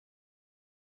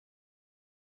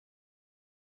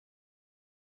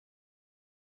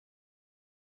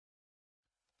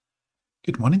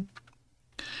Good morning.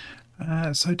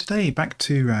 So today back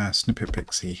to Snippet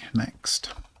Pixie next.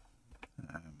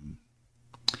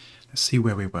 Let's see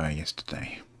where we were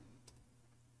yesterday.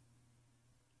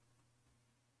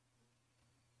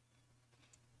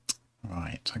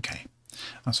 Right, okay.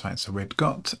 That's right, so we've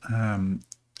got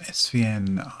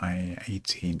SVN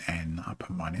I18N up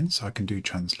and running, so I can do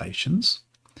translations.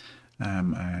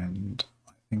 And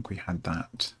I think we had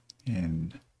that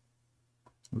in,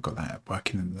 we've got that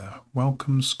working in the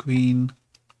welcome screen.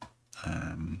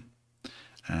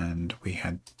 And we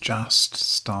had just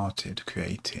started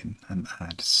creating an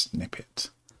Add Snippet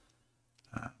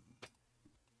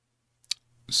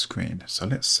screen. So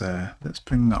let's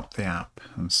bring up the app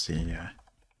and see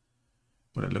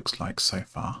what it looks like so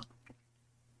far.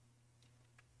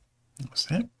 That's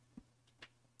it.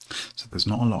 So there's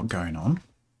not a lot going on.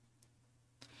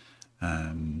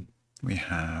 We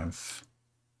have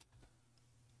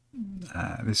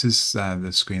this is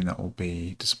the screen that will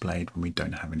be displayed when we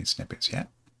don't have any snippets yet.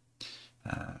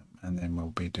 And then we'll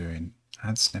be doing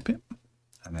Add Snippet,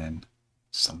 and then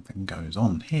something goes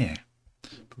on here,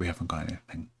 but we haven't got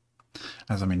anything.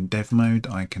 As I'm in dev mode,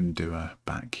 I can do a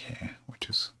back here, which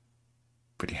is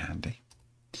pretty handy.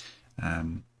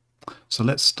 So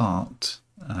let's start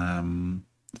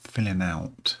filling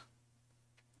out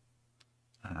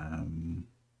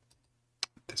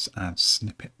this Add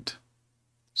Snippet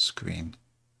screen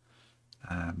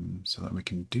so that we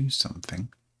can do something.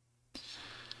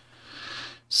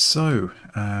 So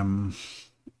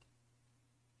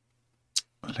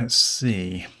let's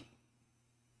see.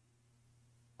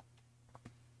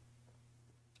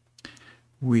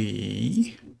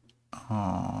 We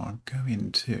are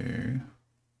going to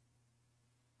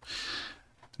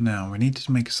now we need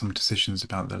to make some decisions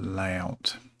about the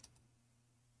layout.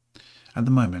 At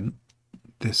the moment,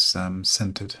 this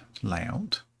centered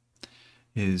layout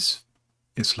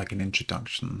it's like an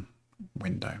introduction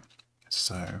window,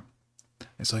 so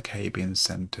it's okay being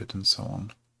centered and so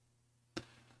on.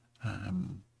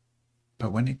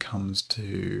 But when it comes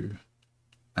to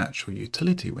actual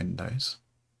utility windows,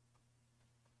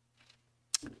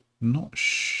 I'm not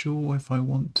sure if I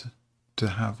want to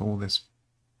have all this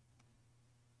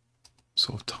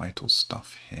sort of title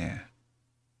stuff here.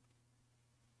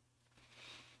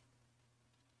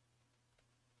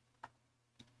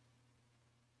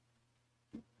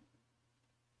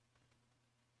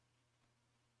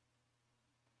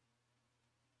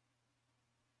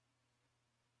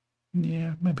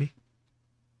 Yeah, maybe.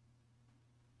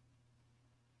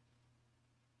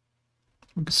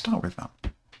 We could start with that.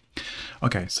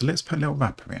 Okay, so let's put a little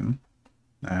wrapper in.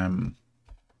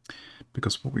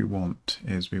 Because what we want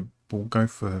is we will go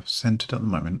for centered at the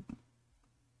moment.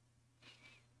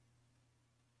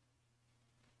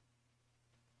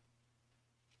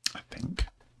 I think.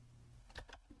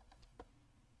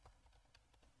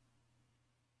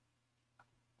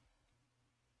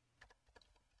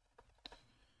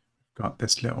 Got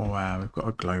this little, we've got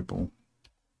a global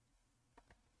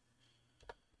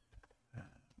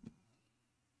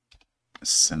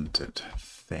centered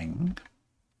thing.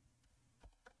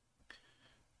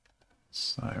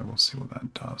 So we'll see what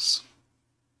that does.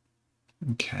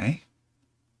 Okay.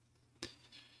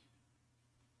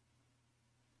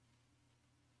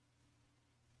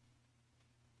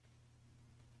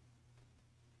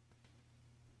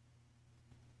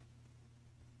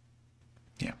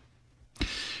 Yeah.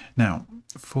 Now,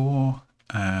 for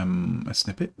a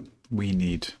snippet, we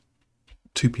need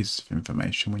two pieces of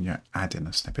information when you're adding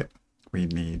a snippet. We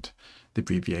need the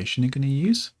abbreviation you're going to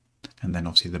use, and then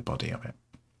obviously the body of it.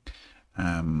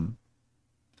 And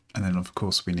then of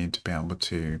course we need to be able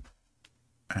to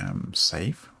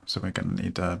save. So we're going to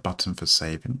need a button for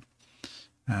saving.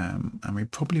 And we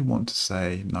probably want to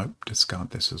say, nope,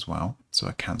 discard this as well. So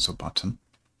a cancel button.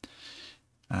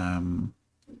 And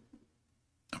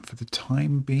for the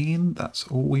time being, that's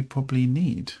all we probably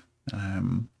need.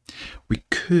 We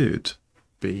could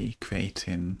be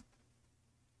creating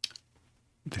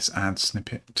this Add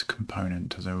Snippet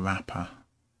component as a wrapper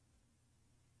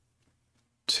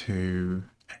to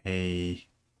a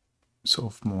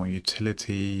sort of more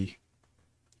utility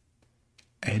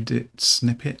edit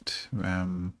snippet,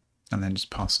 and then just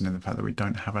passing in the fact that we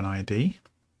don't have an ID,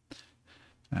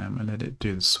 and let it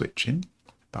do the switching.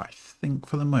 But I think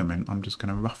for the moment I'm just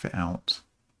going to rough it out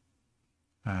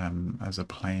as a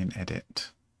plain edit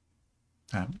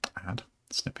add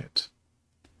snippet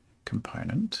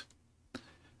component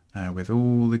with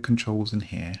all the controls in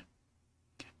here.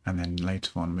 And then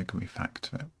later on we can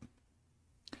refactor it.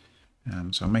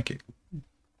 So I'll make it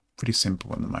pretty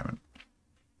simple at the moment.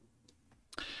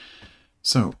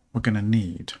 So we're going to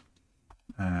need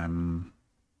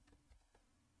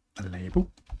a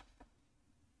label.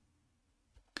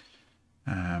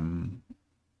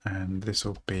 And this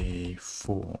will be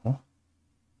for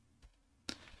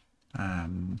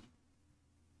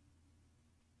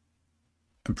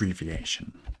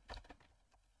abbreviation.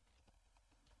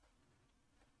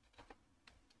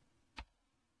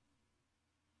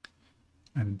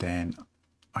 And then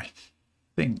I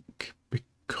think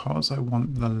because I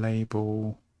want the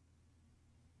label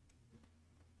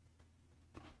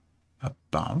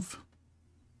above,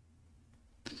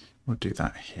 we'll do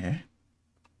that here.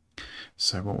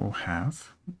 So what we'll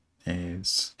have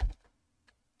is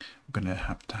we're going to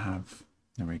have,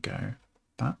 there we go,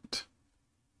 that.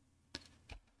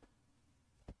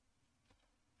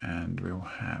 And we'll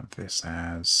have this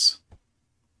as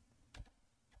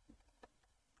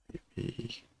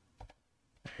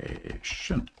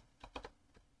abbreviation.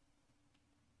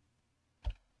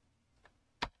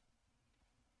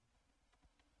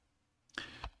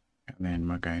 And then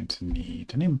we're going to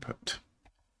need an input.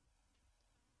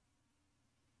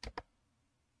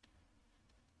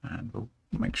 And we'll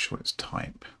make sure it's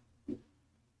type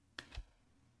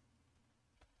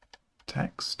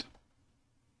text.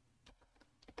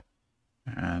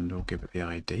 And we'll give it the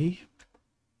ID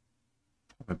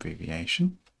of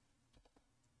abbreviation.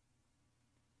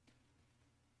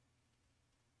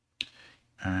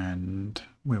 And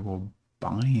we will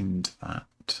bind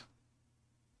that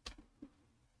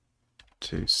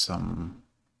to some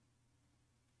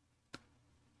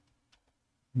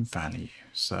value.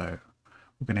 So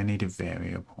we're going to need a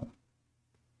variable.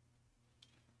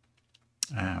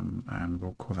 And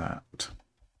we'll call that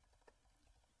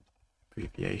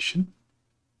abbreviation.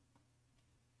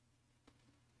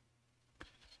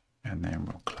 And then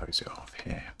we'll close it off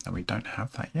here. And we don't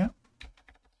have that yet.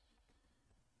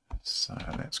 So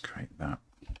let's create that.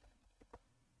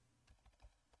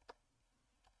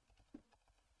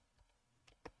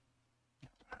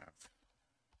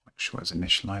 Make sure it's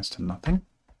initialized to nothing.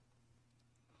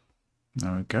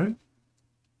 There we go.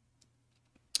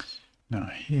 Now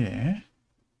here,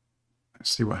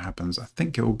 let's see what happens. I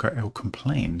think it'll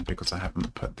complain because I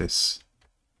haven't put this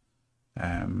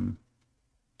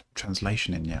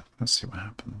translation in yet. Let's see what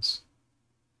happens.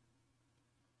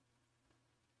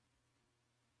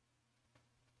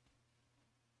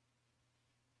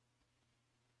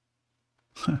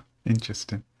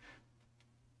 Interesting.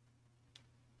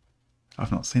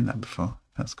 I've not seen that before.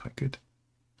 That's quite good.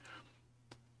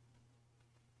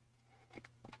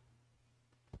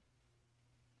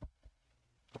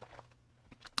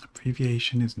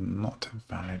 Abbreviation is not a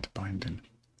valid binding.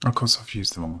 Of course, I've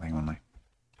used the wrong thing, haven't I?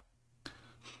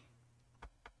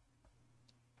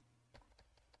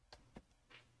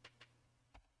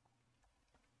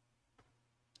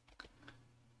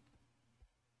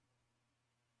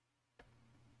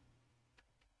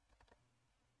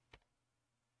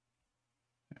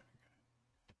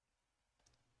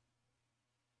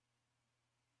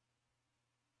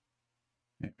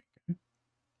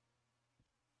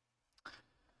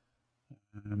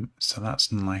 So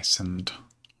that's nice and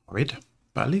horrid,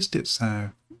 but at least it's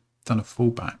done a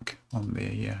fallback on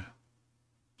the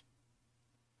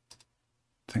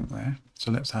thing there.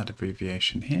 So let's add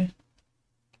abbreviation here.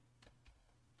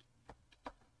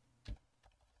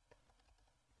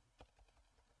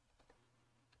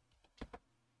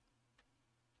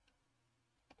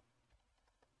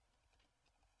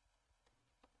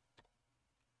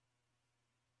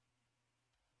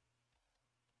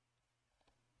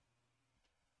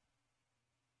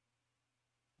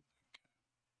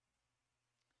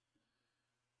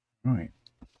 Right.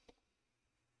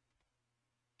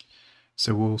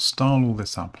 So we'll style all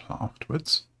this up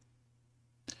afterwards.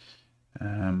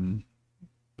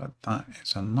 But that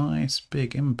is a nice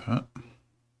big input. I'm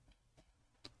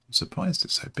surprised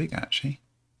it's so big actually.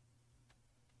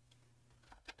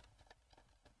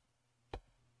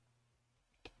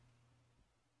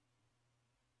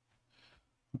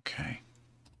 Okay.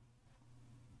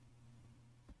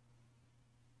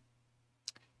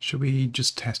 Should we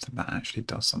just test that that actually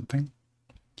does something?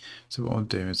 So what I'll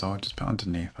do is I'll just put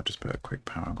underneath, I'll just put a quick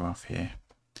paragraph here,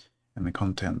 and the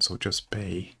contents will just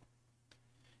be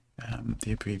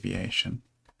the abbreviation.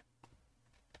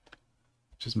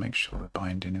 Just make sure the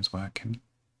binding is working.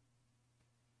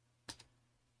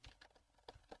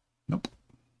 Nope.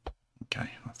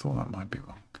 Okay, I thought that might be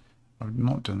wrong. I'm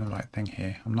not doing the right thing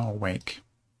here. I'm not awake.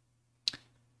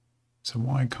 So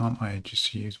why can't I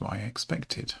just use what I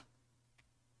expected?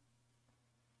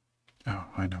 Oh,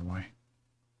 I know why.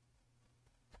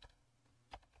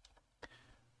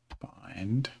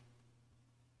 Bind.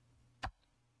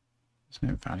 There's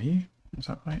no value. Is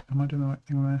that right? Am I doing the right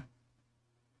thing there?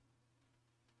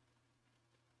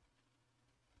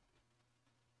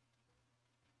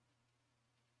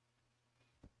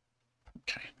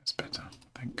 Okay, that's better,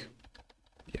 I think.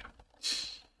 Yeah.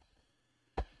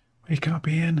 Wake up,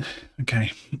 Ian.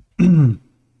 Okay.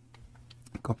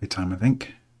 Coffee time, I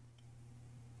think.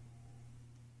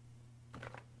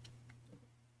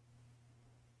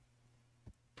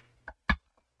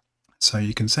 So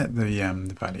you can set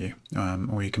the value,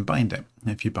 or you can bind it.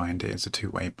 If you bind it, it's a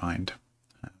two-way bind.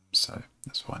 So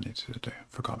that's what I needed to do.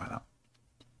 Forgot about that.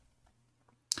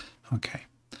 Okay.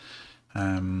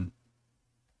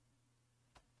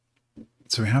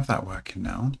 So we have that working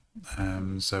now.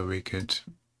 So we could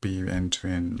be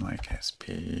entering like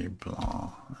SP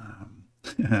blah.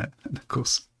 And of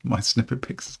course, my snippet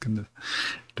pix is going to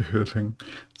do a thing.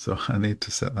 So I need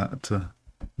to set that to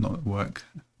not work.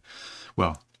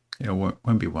 Well, it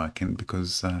won't be working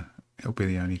because it'll be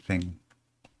the only thing.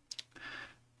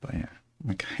 But yeah,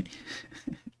 okay.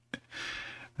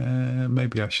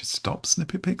 Maybe I should stop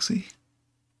snippet pixie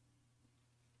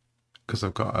because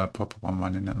I've got a proper one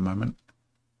running at the moment.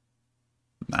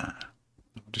 Nah,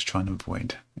 I'm just trying to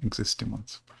avoid existing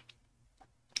ones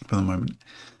for the moment.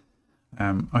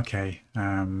 Okay,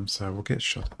 so we'll get a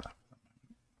shot of that.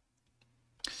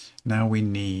 Now we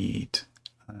need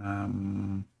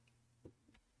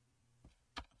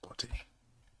body.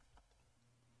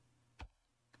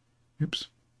 Oops.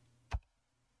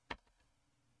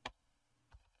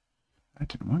 That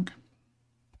didn't work.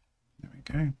 There we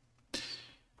go.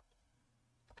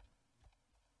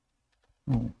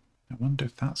 Oh, I wonder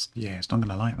if that's... Yeah, it's not going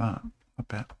to like that, I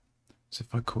bet. So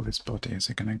if I call this body, is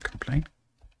it going to complain?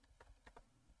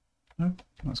 No,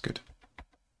 that's good.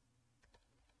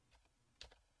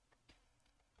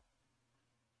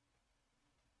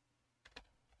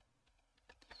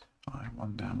 I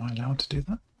wonder, am I allowed to do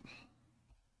that?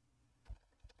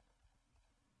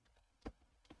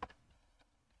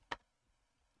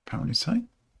 Apparently so.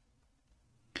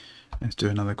 Let's do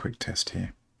another quick test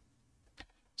here.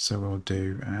 So we'll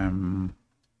do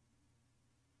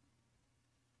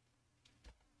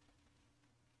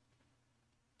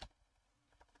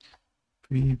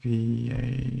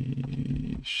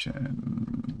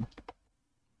abbreviation.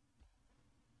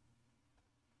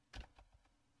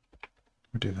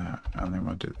 We'll do that, and then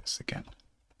we'll do this again,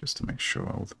 just to make sure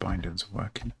all the bindings are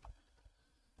working.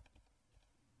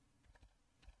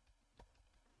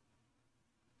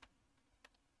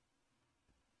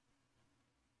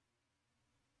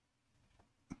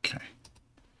 Okay.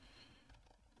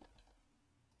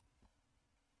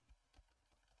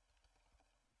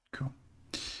 Cool.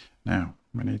 Now,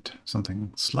 we need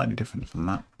something slightly different from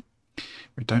that.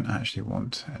 We don't actually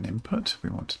want an input, we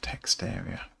want a text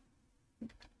area.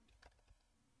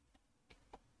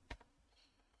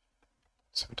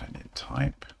 So we don't need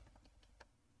type.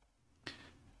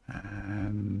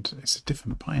 And it's a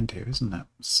different bind here, isn't it?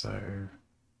 So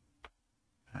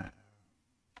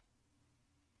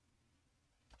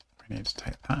we need to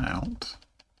take that out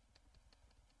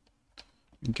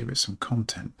and give it some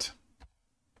content.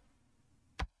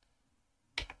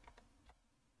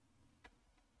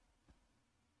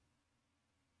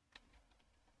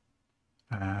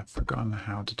 I've forgotten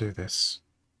how to do this.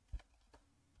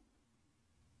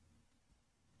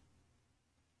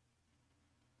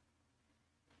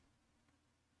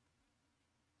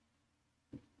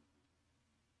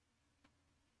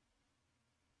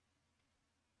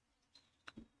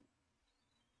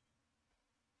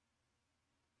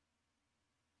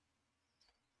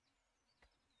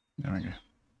 There we go.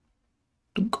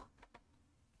 Dunk.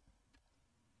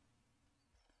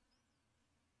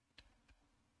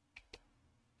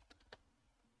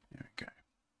 There we go.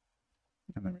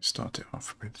 And then we start it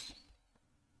off with...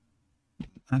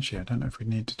 Actually, I don't know if we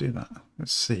need to do that.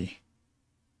 Let's see.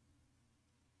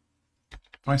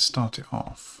 If I start it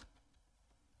off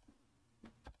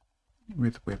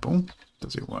with Wibble,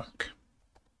 does it work?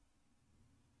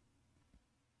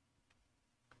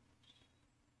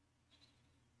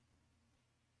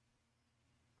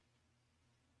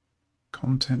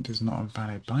 Content is not a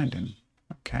valid binding.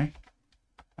 Okay.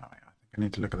 Oh, I think I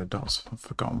need to look at the dots. I've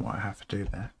forgotten what I have to do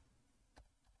there.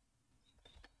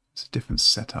 It's a different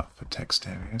setup for text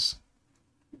areas.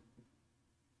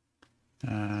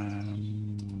 Probably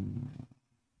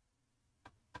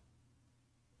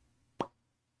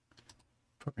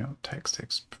not text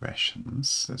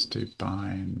expressions. Let's do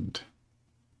bind.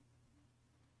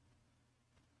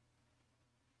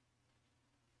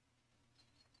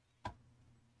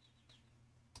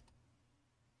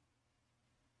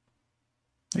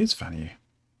 It's value.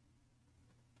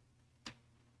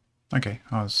 Okay,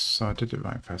 so I did it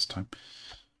right first time.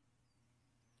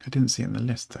 I didn't see it in the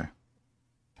list though.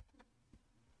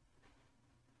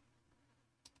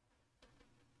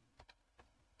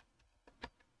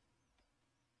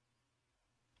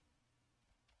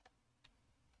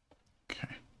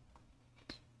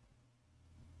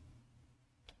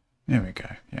 There we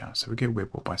go. Yeah, so we get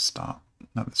wibble by start,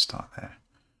 at the start there.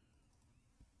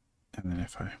 And then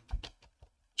if I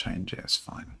change it, it's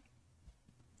fine.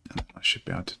 And I should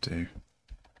be able to do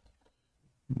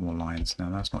more lines. Now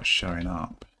that's not showing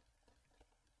up.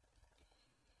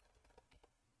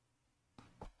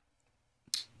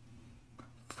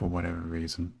 For whatever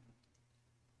reason.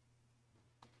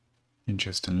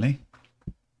 Interestingly.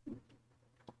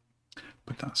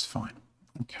 But that's fine.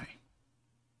 Okay.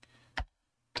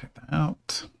 Take that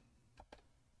out.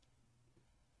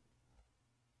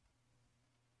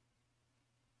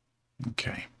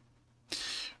 Okay.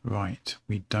 Right,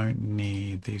 we don't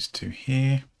need these two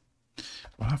here.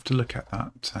 We'll have to look at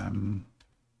that.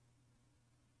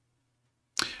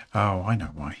 Oh, I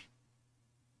know why.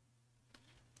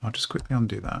 I'll just quickly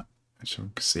undo that so we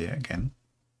can see it again.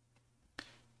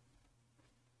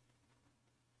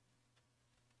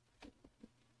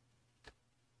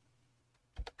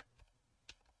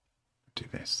 Do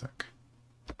this, look.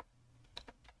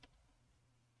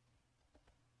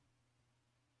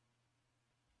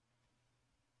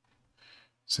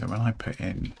 So when I put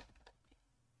in,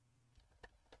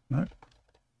 no,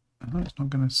 it's not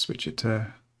going to switch it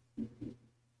to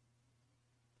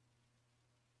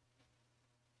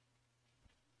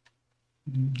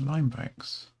line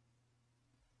breaks.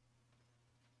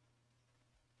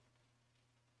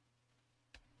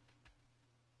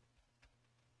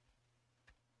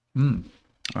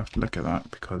 I have to look at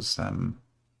that because that'll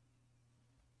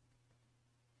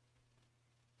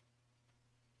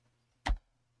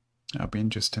be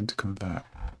interesting to convert.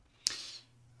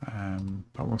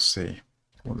 But we'll see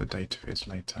what the data is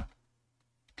later.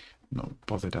 Not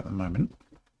bothered at the moment.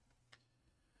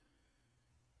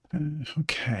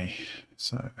 Okay,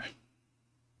 so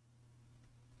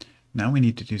now we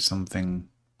need to do something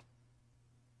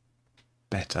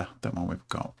better than what we've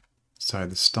got. So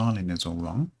the styling is all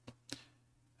wrong.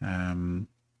 And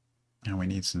we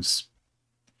need some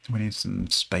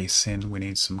spacing. We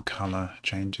need some color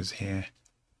changes here.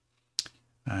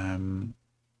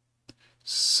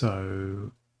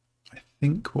 So I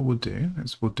think what we'll do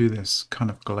is we'll do this kind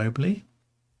of globally.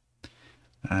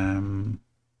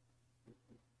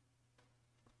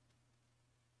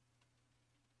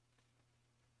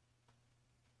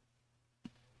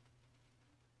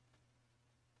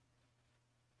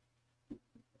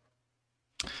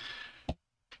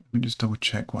 Let me just double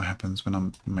check what happens when I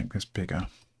make this bigger.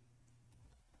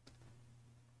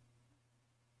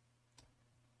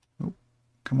 Oh,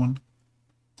 come on.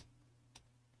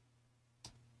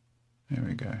 There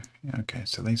we go. Yeah, okay,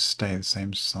 so they stay the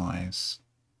same size.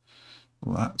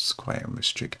 Well, that's quite a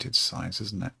restricted size,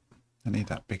 isn't it? I need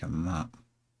that bigger than that.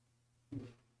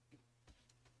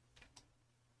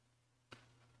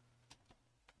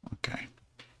 Okay.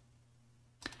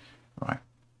 Right.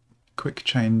 Quick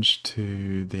change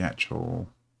to the actual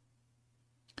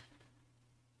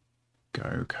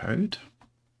Go code.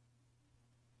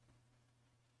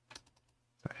 Is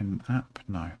that in app?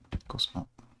 No, of course not.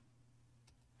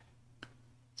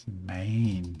 It's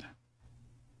main.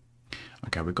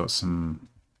 Okay, we've got some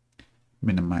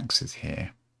min and maxes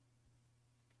here.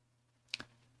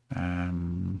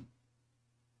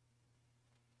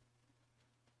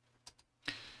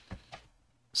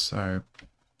 So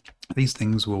these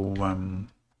things will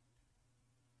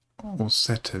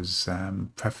set as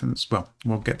preference. Well,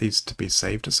 we'll get these to be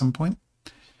saved at some point,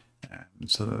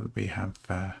 so that we have.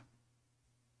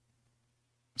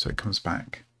 So it comes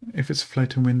back. If it's a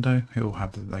floating window, it will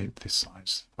have this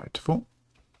size by default.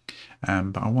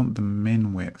 But I want the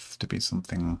min width to be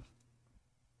something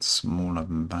smaller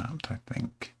than that, I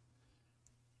think.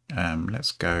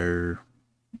 Let's go.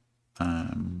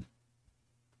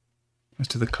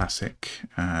 Let's do the classic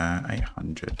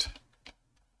 800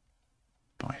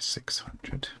 by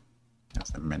 600. That's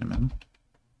the minimum.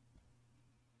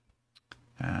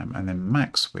 And then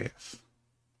max width.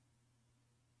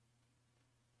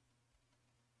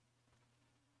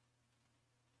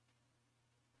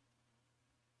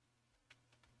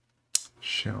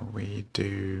 Shall we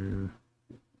do...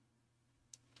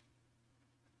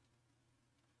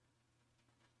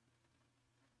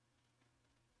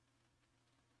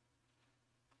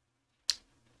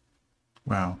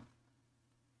 Well,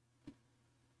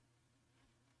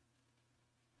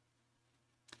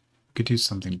 we could do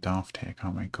something daft here,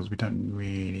 can't we? Because we don't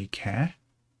really care.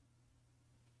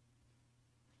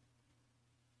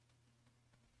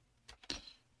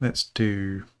 Let's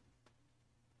do...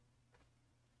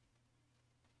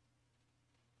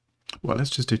 Well, let's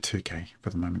just do 2K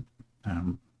for the moment.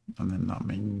 And then that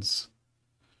means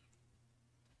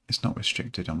it's not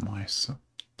restricted on my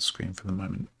screen for the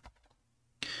moment.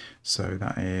 So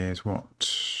that is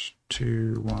what,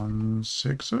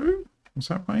 2160. Is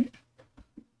that right?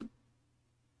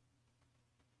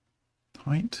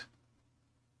 Height?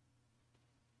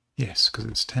 Yes, because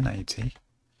it's 1080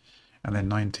 and then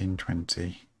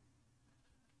 1920.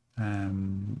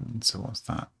 So what's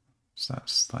that? So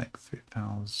that's like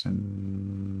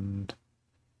 3000.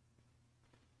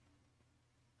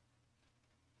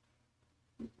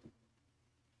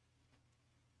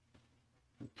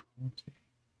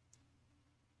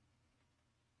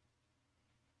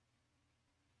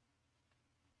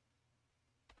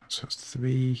 So it's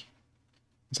 3.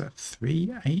 Is that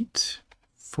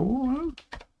 3840?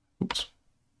 Oops.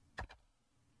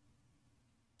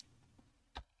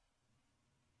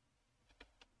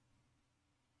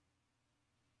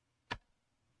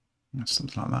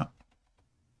 Something like that.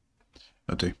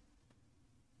 I'll do.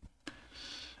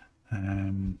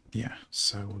 Yeah,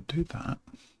 so we'll do that.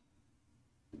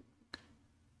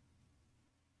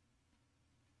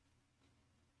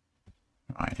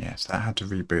 Right, yes, that had to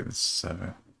reboot the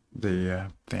server, the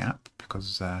app,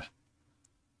 because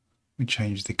we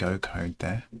changed the Go code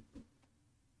there.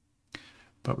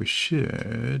 But we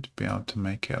should be able to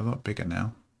make it a lot bigger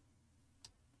now.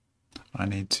 I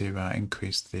need to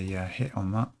increase the hit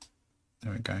on that.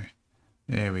 There we go.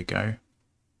 There we go.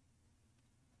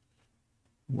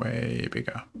 Way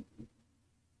bigger.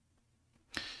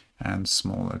 And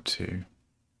smaller too.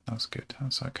 That's good.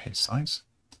 That's okay size.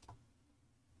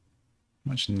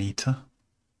 Much neater.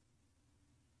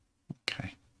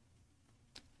 Okay.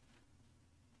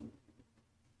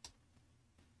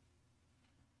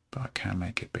 But I can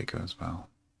make it bigger as well.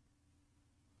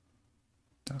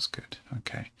 That's good.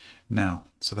 Okay. Now,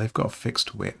 so they've got a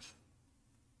fixed width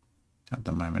at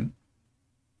the moment.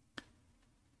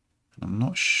 And I'm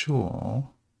not sure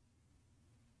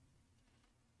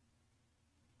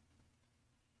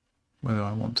whether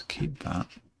I want to keep that.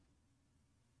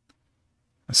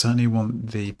 I certainly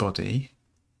want the body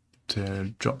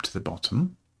to drop to the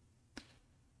bottom.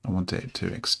 I want it to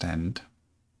extend.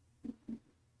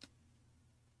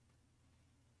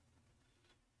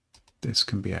 This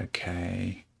can be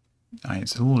okay.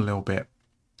 It's all a little bit,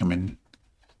 I mean,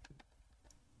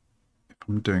 if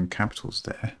I'm doing capitals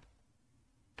there,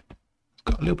 it's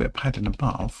got a little bit of padding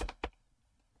above,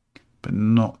 but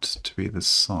not to be the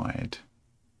side.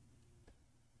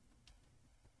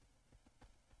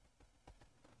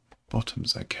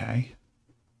 Bottom's okay.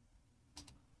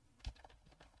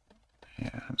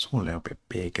 Yeah, it's all a little bit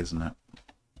big, isn't it?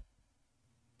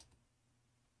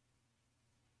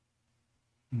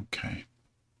 Okay.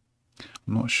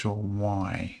 I'm not sure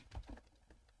why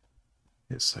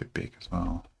it's so big as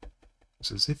well.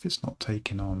 It's as if it's not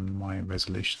taking on my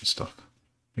resolution stuff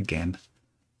again.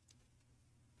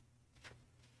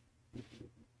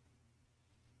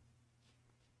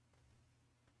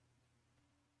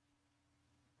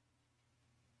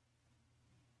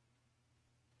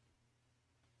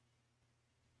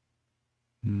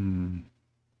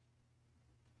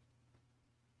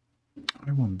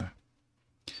 I wonder.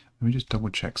 Let me just double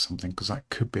check something because that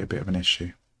could be a bit of an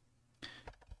issue.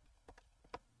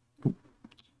 Ooh.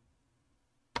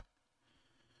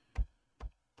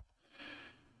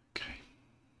 Okay.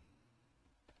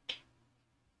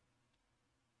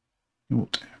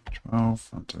 Alt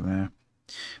F12 onto there.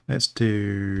 Let's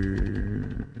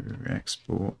do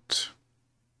export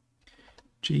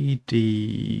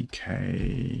GDK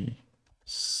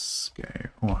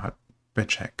scale. Oh, I better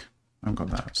check. I've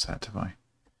got that set, have I?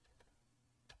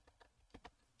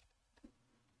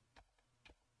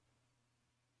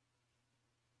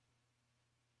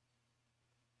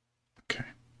 Okay.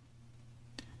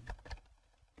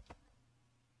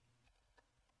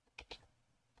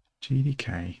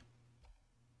 GDK.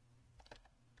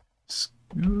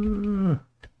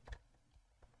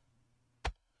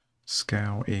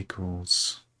 Scale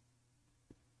equals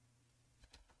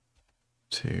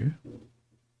 2.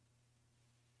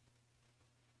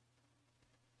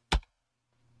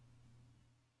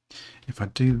 If I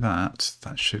do that,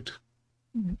 that should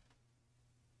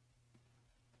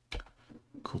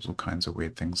cause all kinds of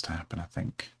weird things to happen, I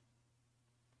think.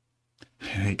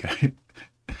 There you go.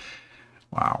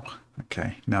 Wow.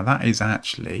 Okay. Now that is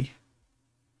actually,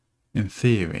 in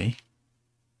theory,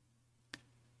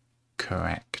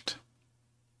 correct.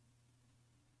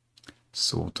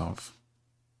 Sort of.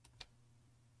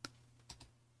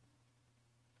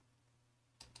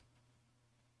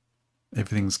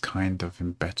 Everything's kind of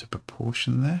in better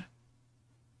proportion there.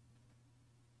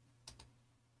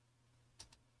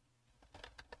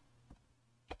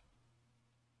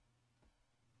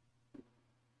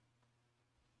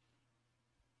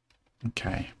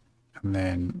 Okay, and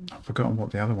then I've forgotten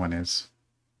what the other one is.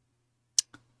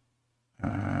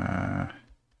 I've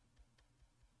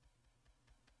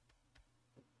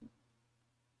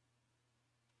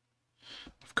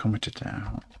commented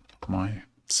out my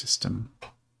system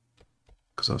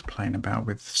because I was playing about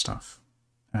with stuff.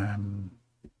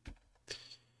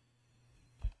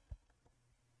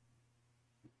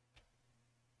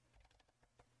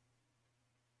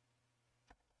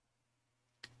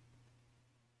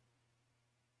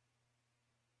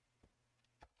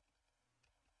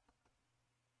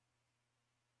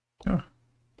 Oh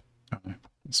no,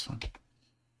 it's fine.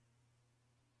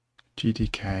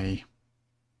 GDK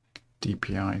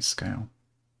DPI scale.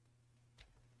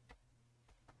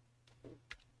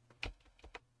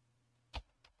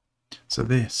 So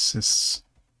this is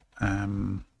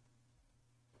so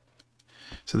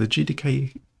the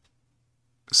GDK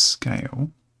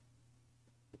scale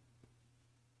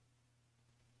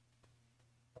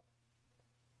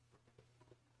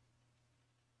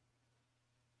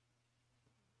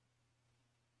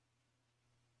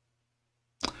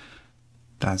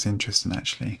that's interesting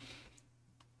actually.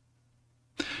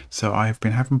 So I've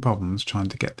been having problems trying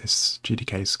to get this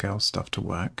GDK scale stuff to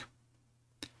work,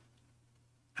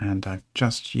 and I've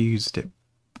just used it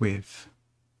with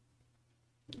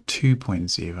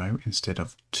 2.0 instead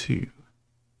of 2.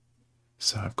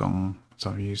 So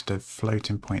I've used a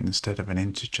floating point instead of an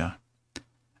integer,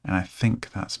 and I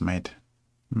think that's made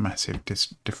massive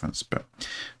difference. But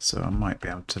so I might be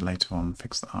able to later on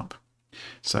fix that up.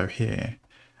 So here,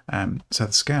 so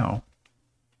the scale,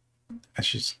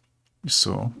 as you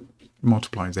saw,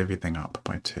 multiplies everything up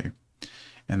by 2,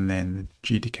 and then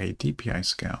the GDK DPI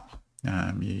scale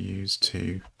you use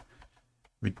to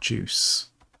reduce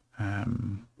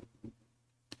the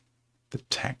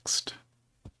text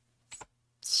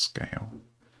scale,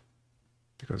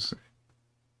 because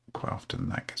quite often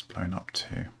that gets blown up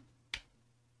too.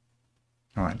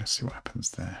 All right, let's see what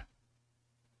happens there.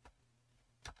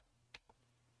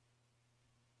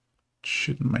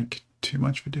 Shouldn't make too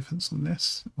much of a difference on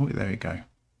this. Oh, there we go.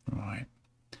 Right.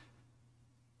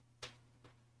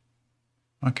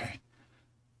 Okay.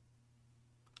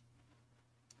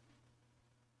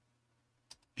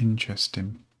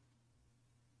 Interesting.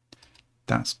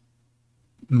 That's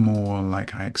more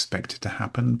like I expected to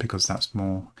happen, because that's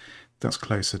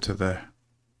closer to the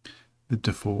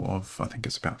default of, I think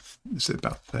it's about, is it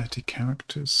about 30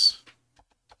 characters?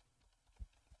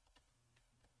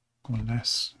 Or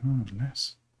less? Oh,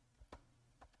 less.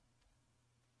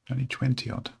 Only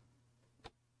 20 odd.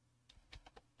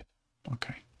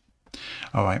 Okay.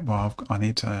 All right, well, I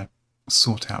need to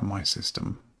sort out my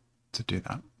system to do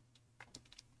that.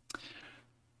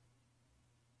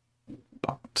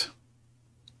 But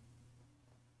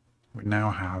we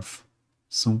now have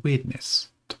some weirdness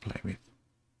to play with.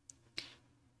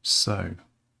 So,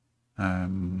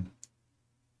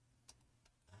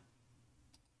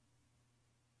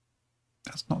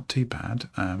 that's not too bad.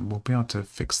 We'll be able to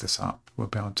fix this up. We'll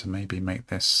be able to maybe make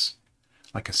this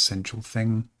like a central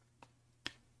thing.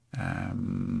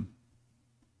 And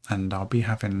I'll be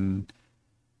adding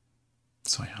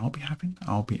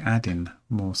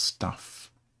more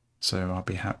stuff. So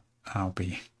I'll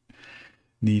be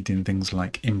needing things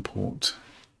like import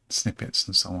snippets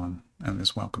and so on, and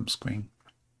this welcome screen.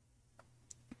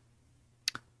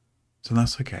 So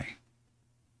that's okay.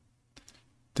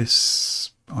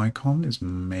 This icon is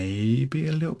maybe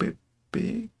a little bit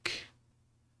big.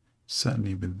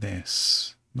 Certainly with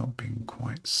this not being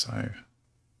quite so.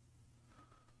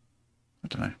 I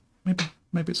don't know.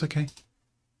 Maybe it's okay.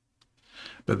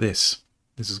 But this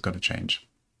has got to change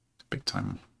big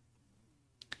time.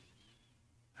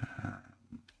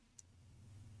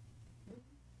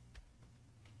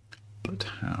 But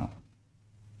how?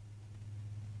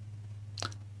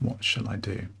 What shall I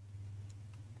do?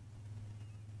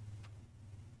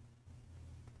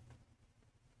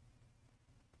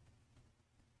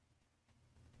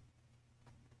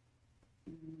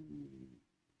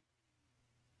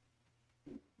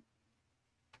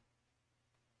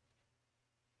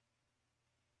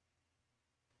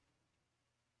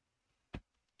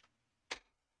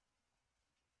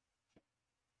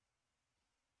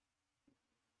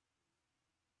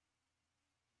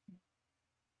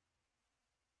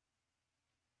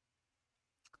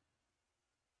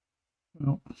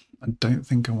 Well, I don't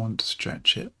think I want to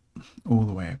stretch it all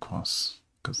the way across,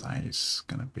 because that is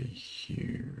going to be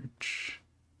huge.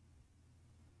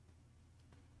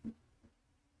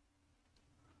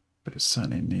 But it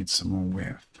certainly needs some more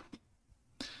width.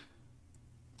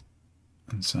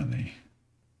 And certainly,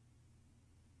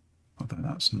 although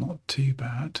that's not too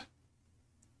bad.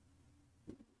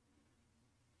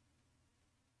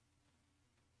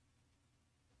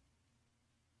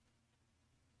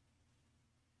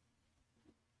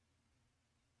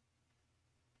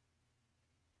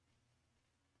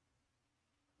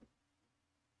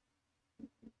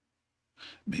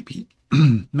 maybe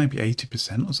maybe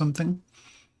 80% or something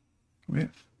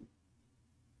width.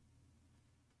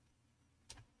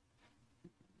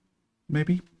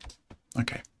 Maybe.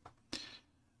 Okay.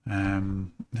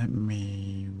 Let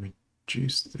me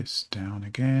reduce this down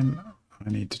again. I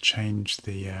need to change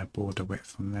the border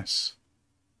width on this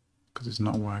because it's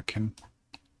not working.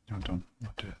 Hold on,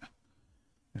 I'll do it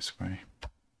this way.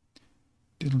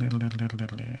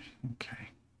 Okay.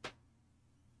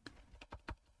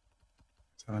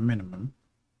 So the minimum.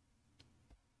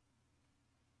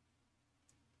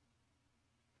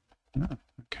 Oh,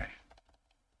 okay.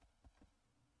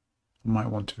 I might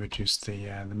want to reduce the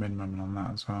minimum on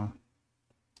that as well.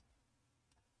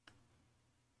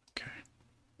 Okay,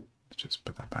 let's just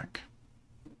put that back.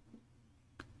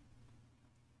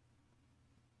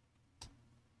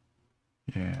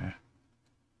 Yeah.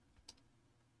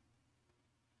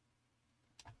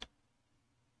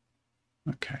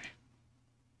 Okay.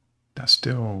 That's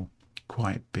still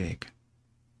quite big.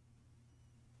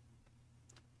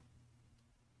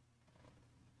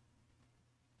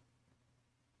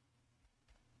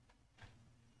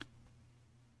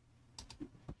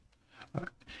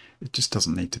 It just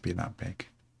doesn't need to be that big.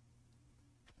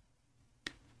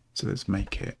 So let's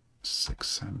make it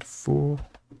 6 and 4.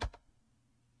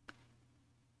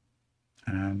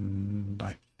 And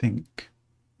I think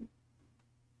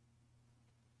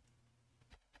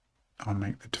I'll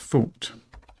make the default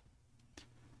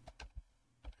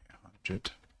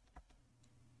 100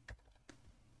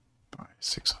 by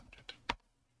 600.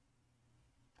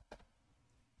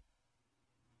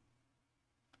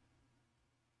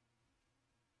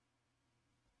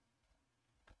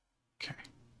 Okay.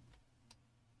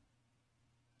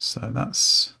 So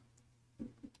that's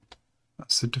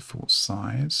the default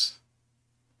size.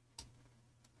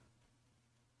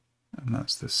 And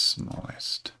that's the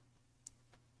smallest.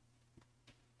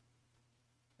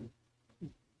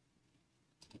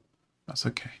 That's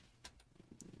okay.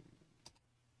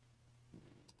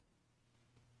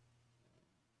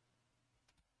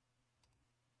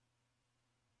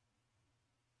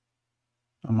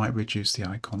 I might reduce the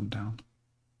icon down.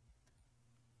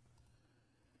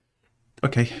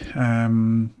 Okay,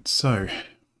 so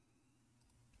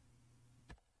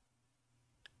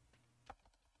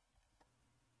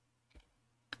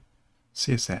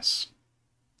CSS.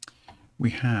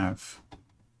 We have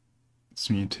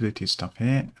some utility stuff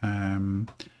here.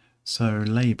 So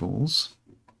labels.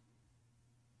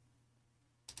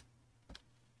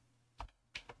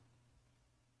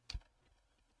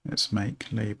 Let's make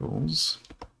labels.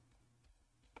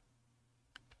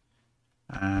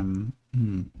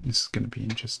 This is going to be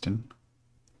interesting.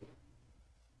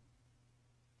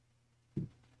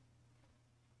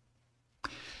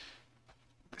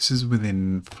 This is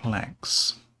within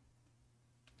Flex.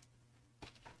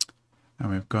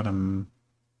 And we've got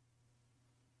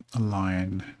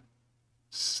align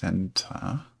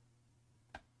center.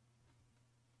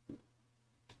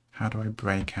 How do I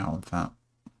break out of that?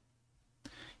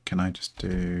 Can I just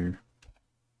do...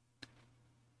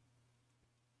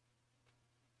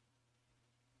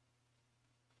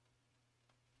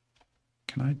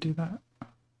 Can I do that?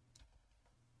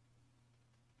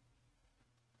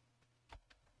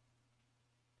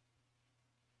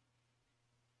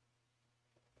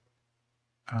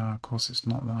 Of course, it's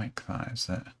not like that, is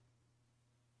it?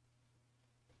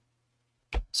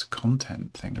 It's a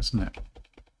content thing, isn't it?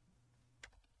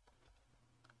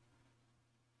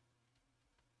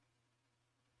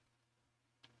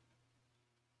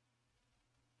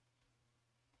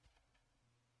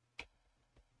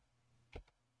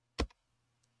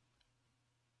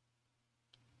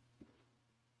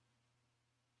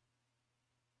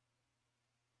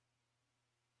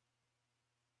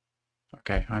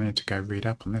 Okay, I need to go read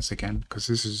up on this again because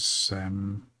this is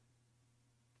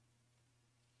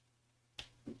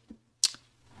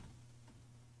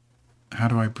how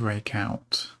do I break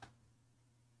out?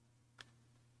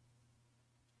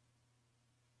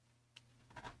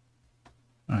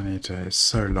 I need to, it's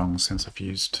so long since I've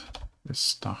used this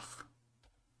stuff.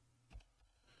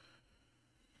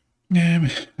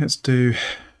 Let's do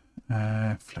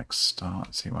flex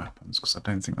start, see what happens, because I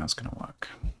don't think that's going to work.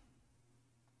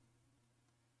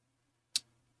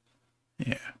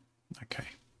 Yeah, okay.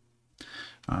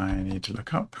 I need to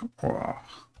look up. Oh.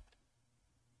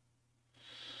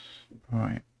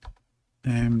 Right,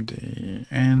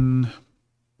 MDN.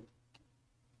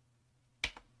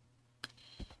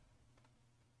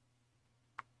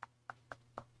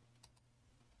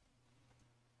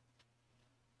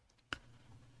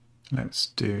 Let's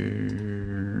do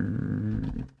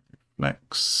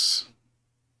flex.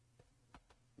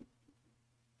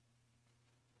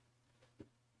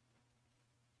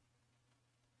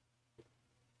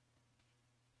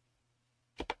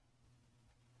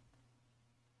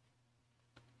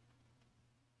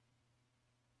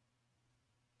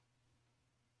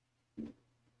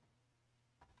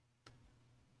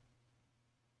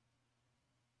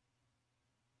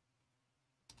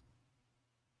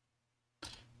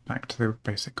 back to the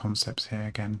basic concepts here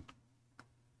again.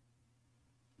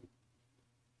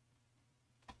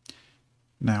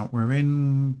 Now we're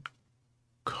in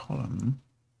column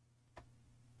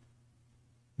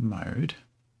mode.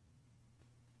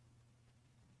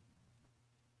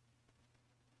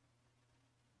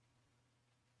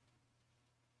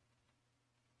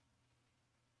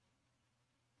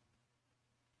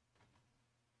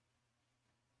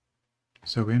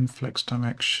 So we're in flex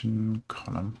direction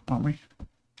column, aren't we?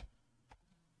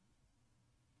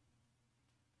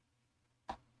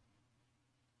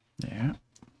 Yeah.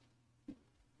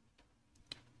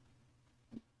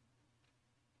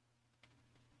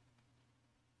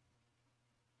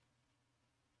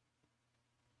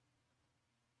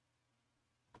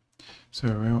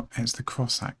 So it's the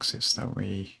cross axis that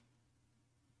we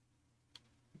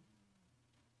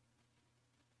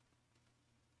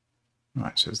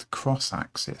right, so it's the cross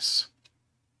axis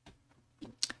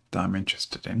that I'm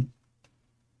interested in.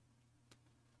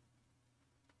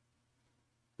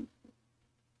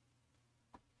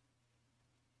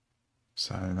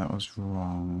 So that was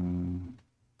wrong.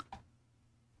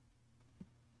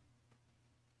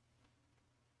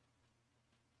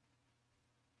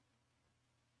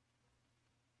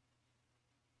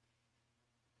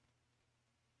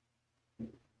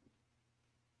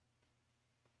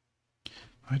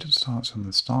 Item starts on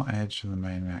the start edge of the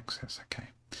main axis. Okay.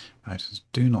 Items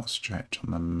do not stretch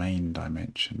on the main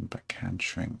dimension, but can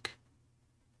shrink.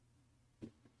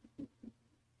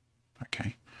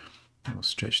 Okay. It will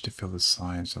stretch to fill the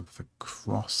sides of the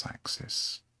cross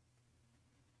axis.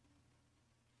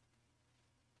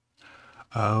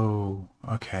 Oh,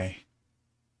 okay.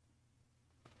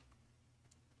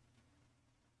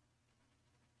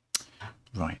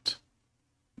 Right.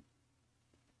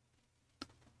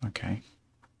 Okay.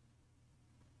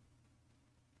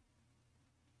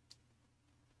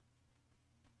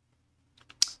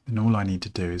 And all I need to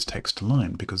do is text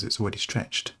align because it's already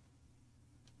stretched.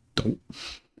 Of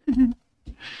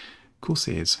course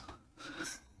it is.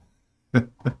 Right.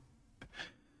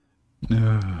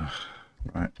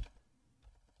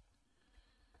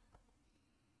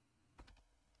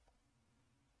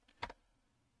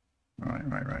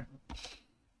 Right.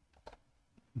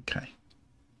 Okay.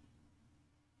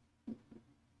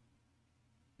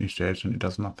 You stretch and it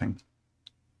does nothing.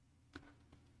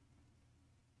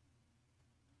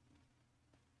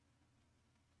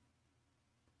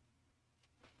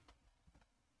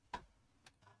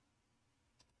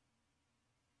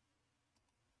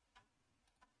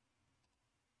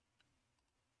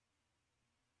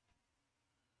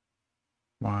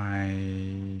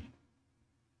 Why?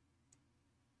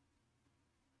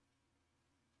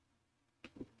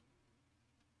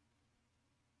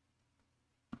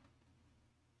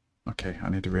 Okay, I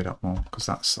need to read up more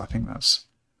because I think that's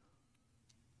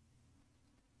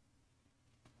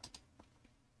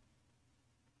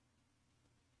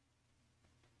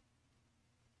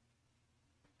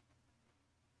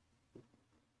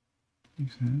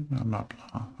blah blah blah.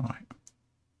 All right.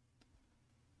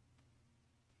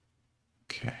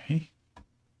 Okay.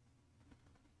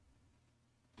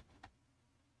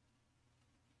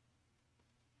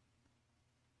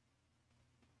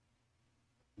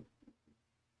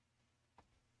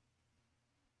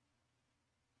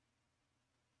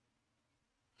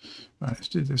 Right, let's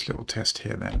do this little test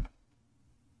here then.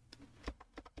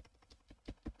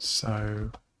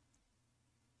 So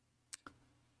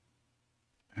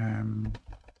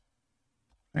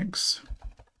X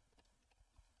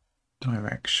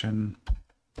direction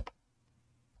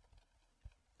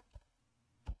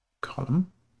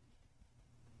column.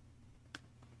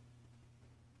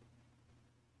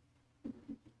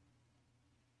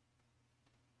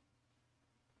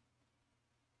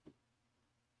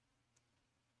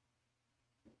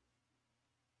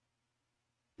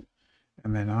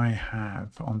 And then I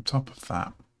have, on top of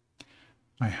that,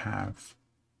 I have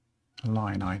a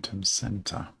line item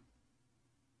center.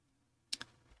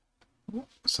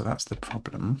 So that's the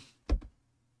problem.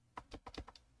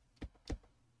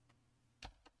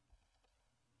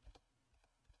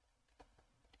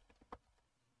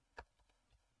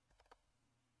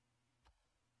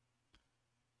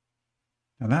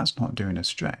 Now that's not doing a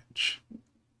stretch.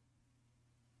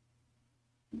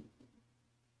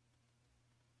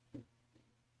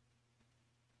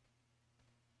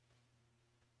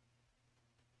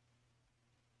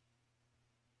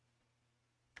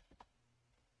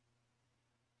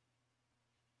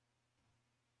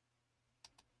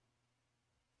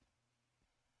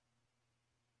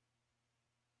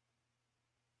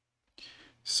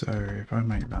 So if I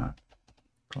make that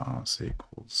class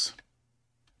equals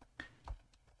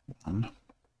 1,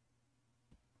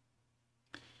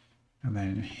 And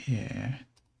then here,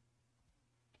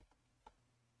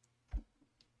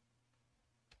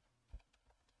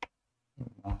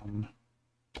 one.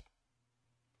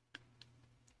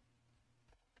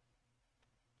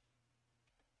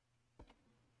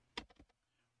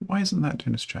 Why isn't that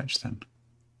doing a stretch then?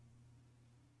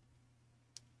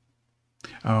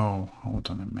 Oh, hold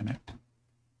on a minute.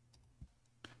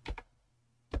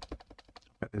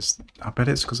 I bet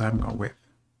it's because I haven't got width.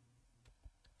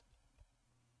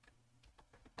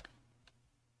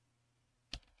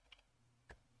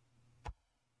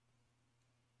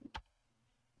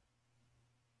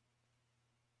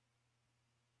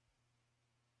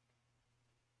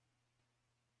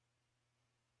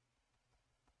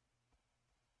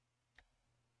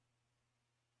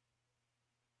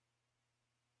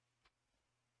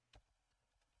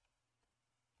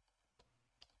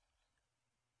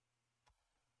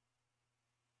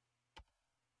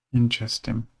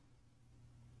 Interesting.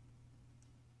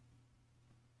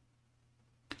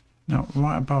 Now,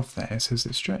 right above there, it says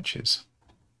it stretches.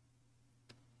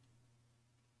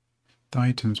 The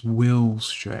items will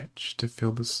stretch to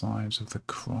fill the sides of the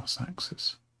cross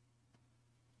axis.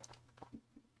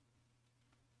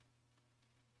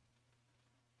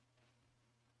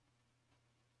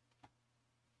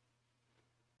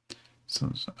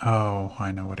 So, oh,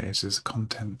 I know what it is. It's a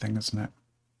content thing, isn't it?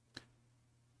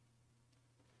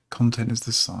 Content is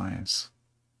the size.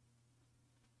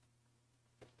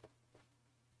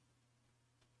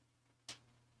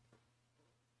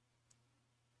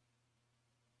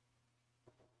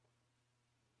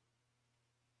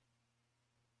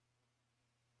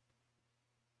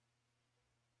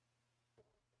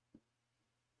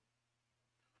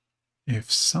 If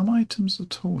some items are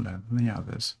taller than the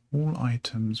others, all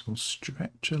items will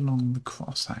stretch along the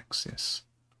cross axis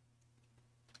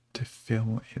to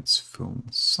fill its full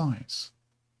size.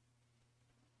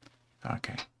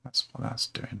 Okay, that's what that's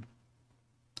doing.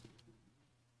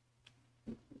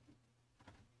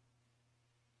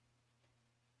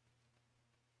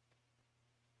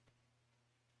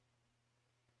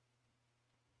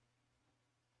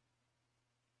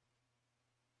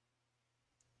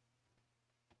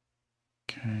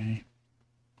 Okay.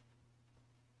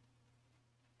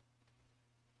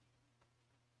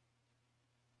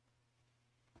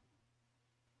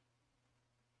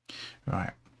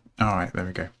 Right. All right, there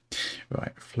we go.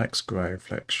 Right, flex grow,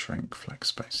 flex shrink, flex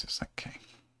spaces. Okay.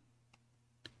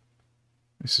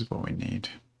 This is what we need.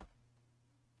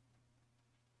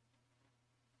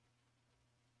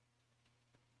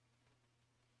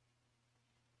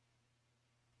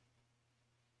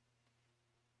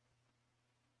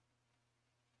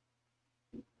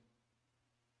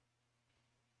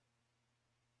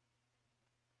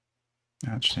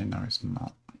 Actually, no, it's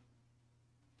not.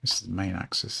 This is the main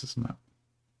axis, isn't it?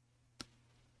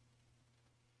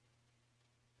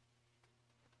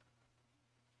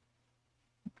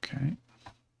 Okay.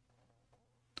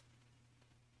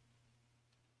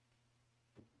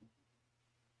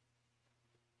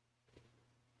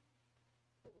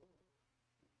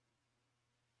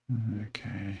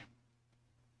 Okay.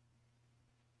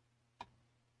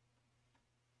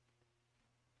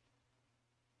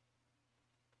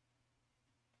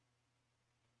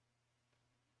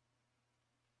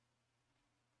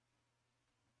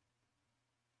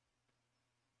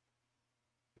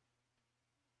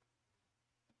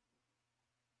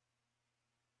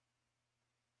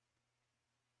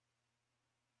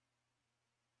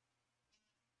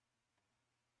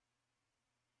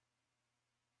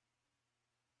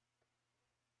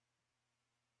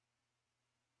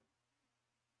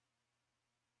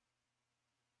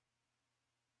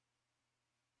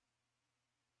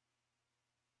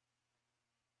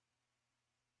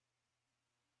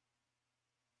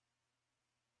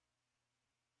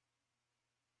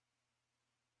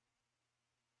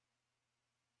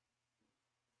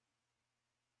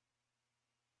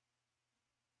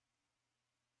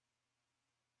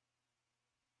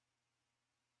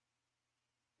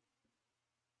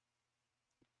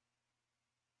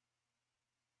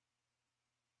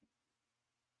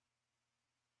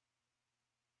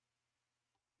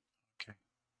 Okay.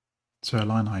 So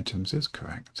align items is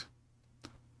correct.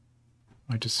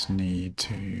 I just need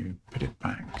to put it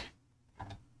back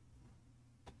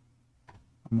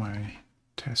on my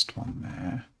test one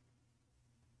there.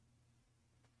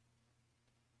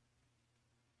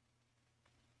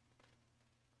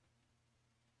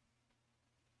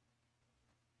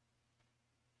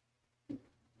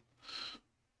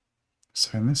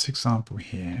 So in this example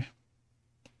here,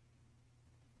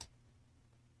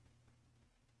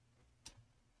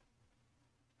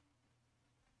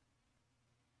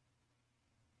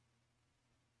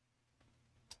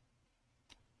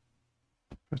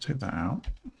 take that out.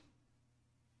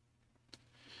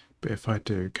 But if I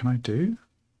do, can I do?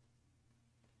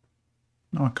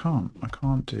 No, I can't. I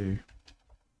can't do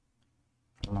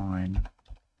line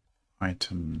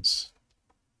items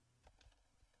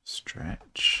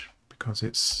stretch because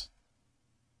it's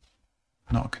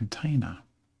not a container.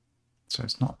 So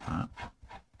it's not that.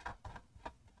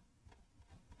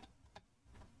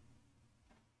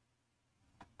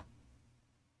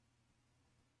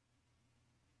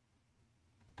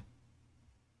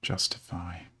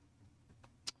 Justify.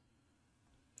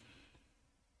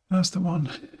 That's the one.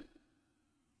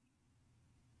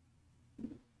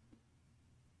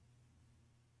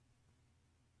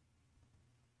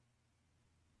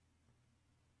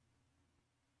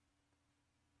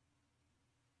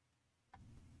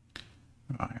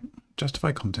 Right.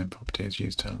 Justify content property is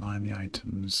used to align the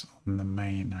items on the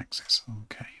main axis.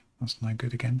 Okay, that's no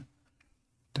good again.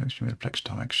 Direction with flex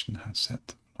direction has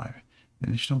set the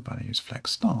initial value is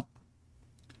flex start.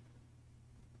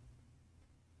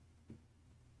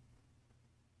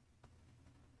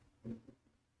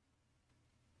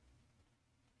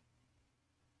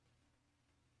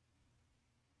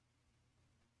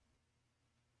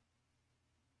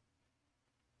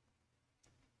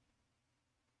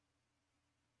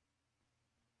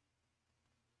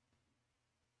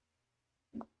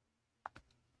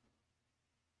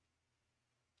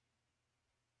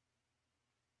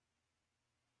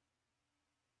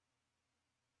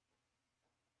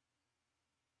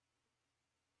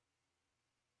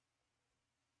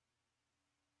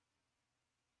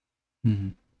 Mm-hmm.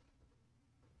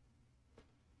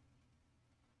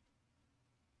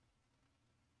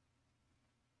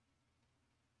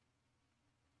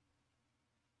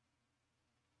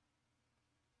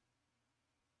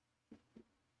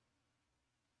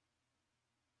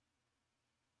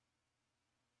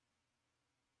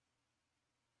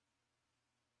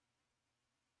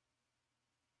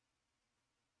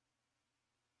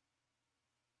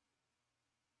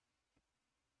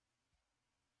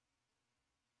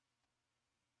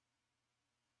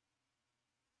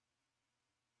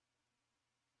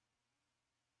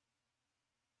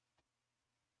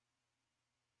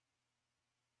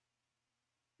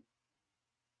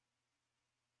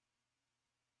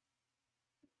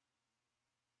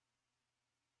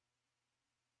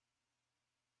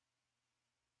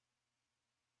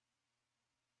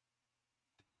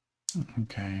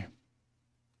 Okay.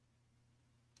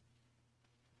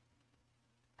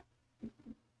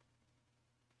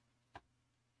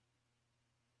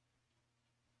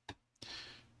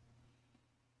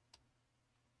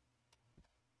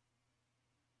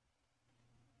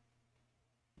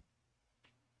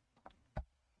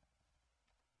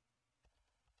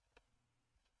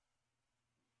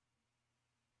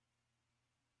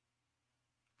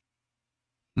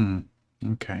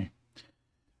 Okay.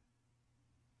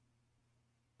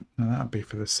 Now that would be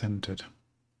for the centered.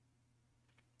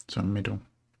 So middle.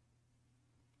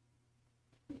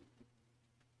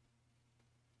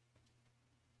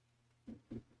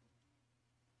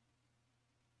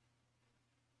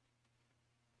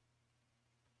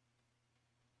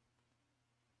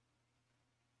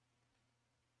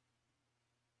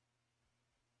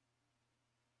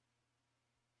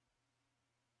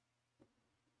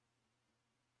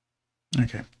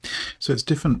 Okay, so it's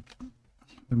different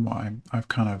than what I've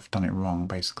kind of done it wrong,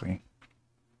 basically.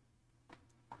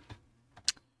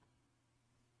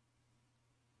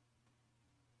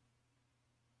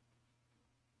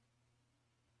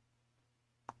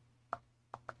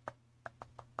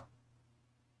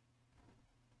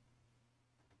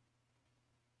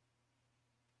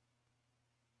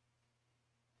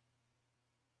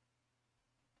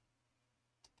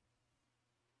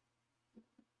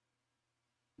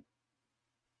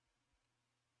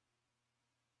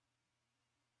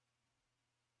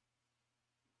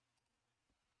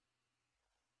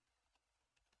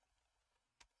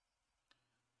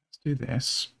 Do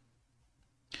this.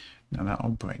 Now that'll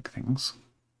break things.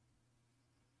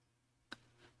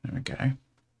 There we go.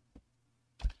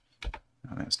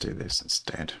 Now let's do this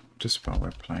instead, just while we're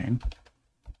playing.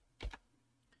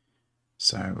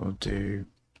 So we'll do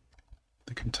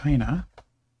the container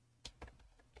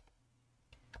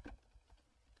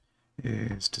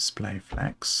is display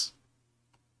flex.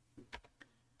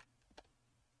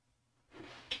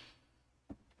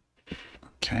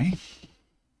 Okay.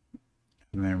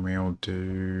 And then we'll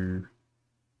do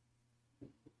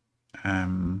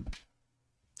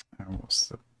what's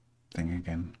the thing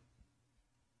again?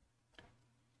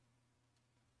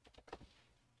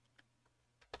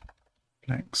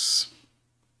 Flex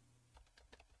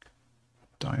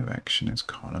direction is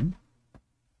column.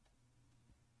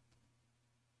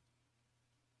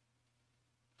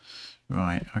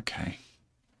 Right, okay.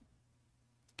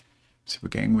 So we're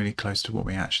getting really close to what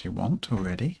we actually want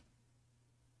already.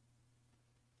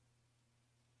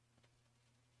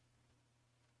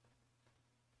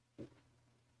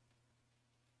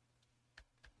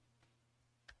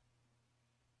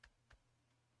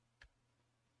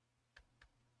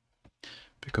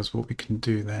 Because what we can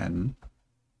do then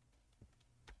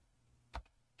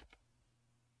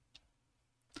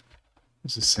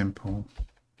is a simple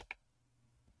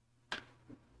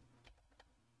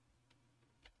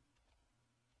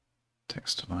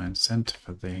text align center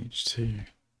for the H2.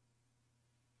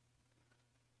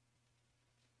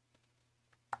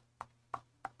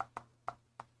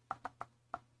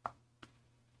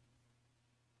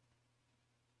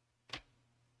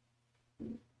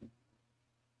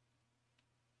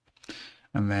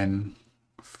 And then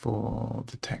for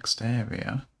the text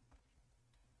area,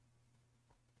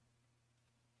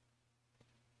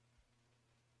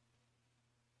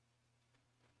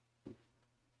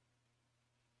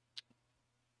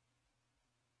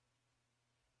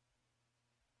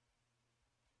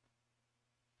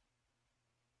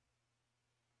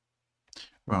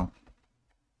 well,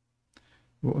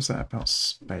 what was that about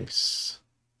space?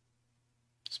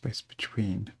 Space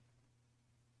between.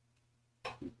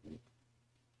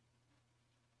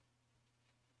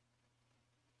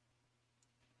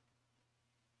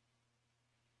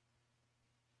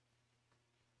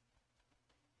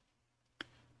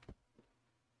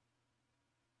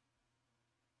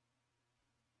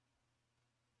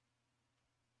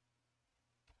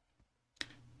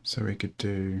 So we could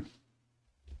do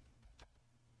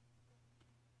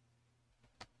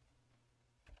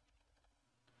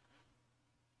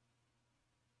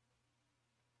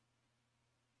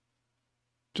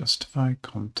justify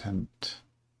content.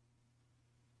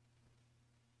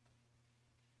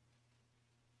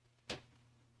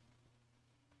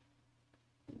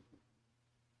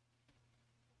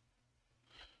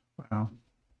 Well,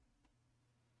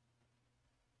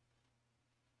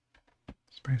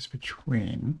 space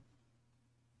between.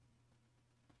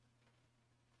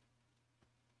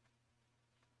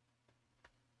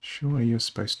 Surely you're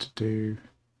supposed to do.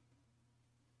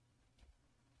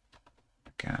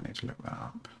 Okay, I need to look that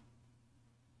up.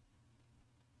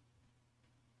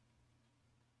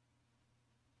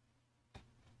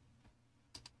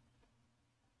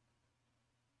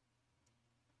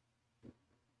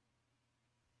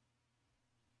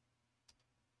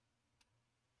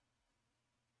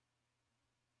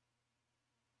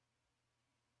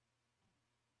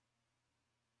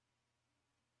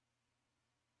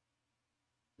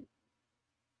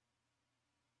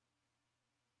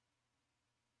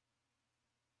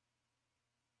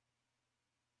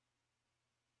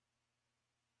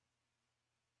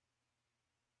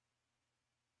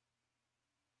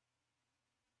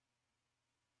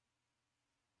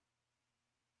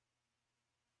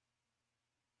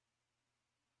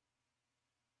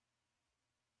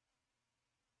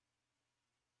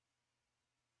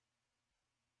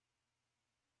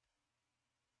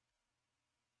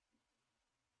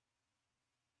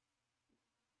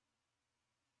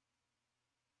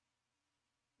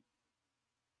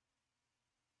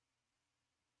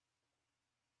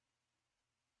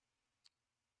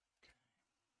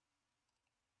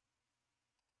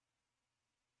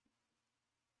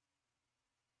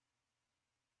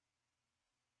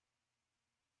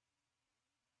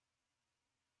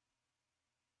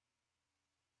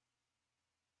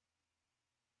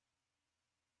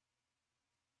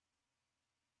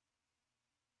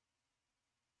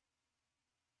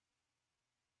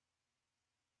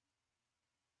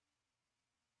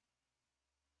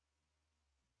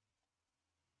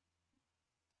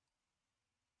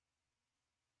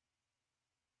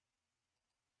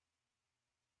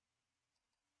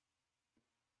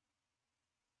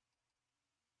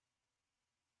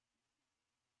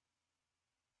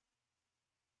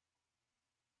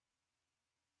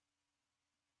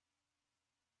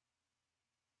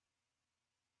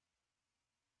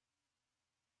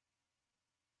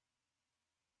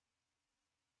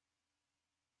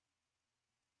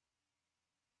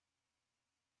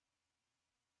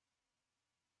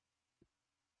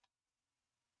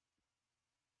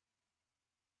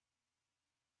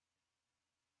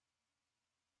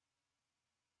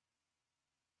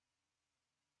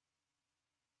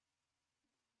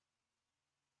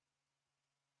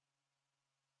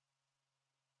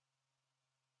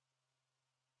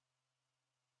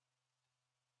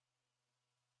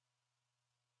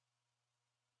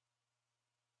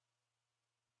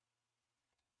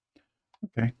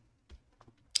 Okay.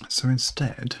 So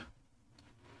instead,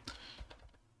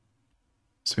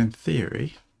 so in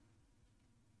theory,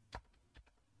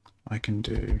 I can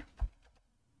do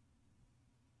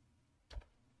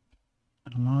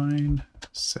align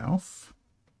self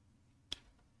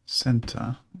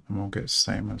center, and we'll get the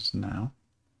same as now.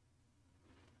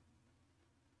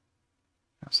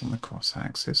 That's on the cross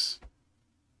axis.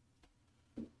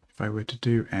 If I were to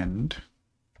do end,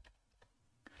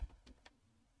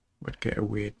 we'd get a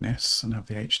weirdness and have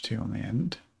the H2 on the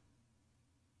end.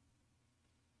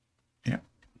 Yep.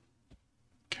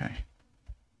 Okay.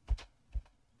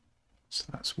 So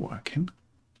that's working.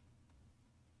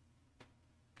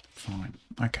 Fine.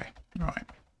 Okay. Right.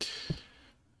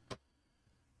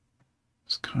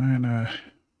 It's kind of a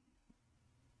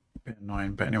bit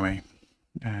annoying, but anyway,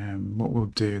 what we'll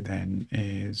do then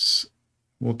is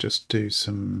we'll just do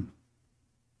some.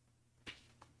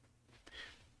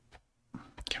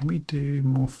 Can we do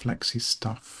more flexy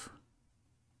stuff?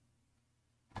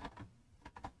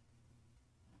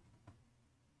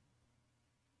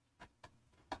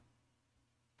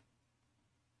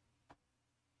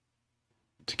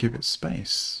 To give it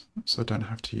space, so I don't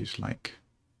have to use like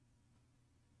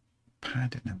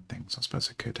padding and things. I suppose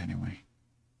I could anyway.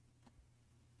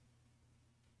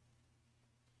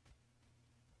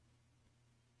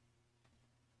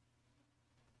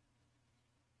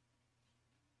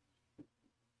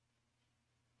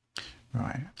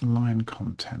 Right, line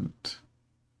content.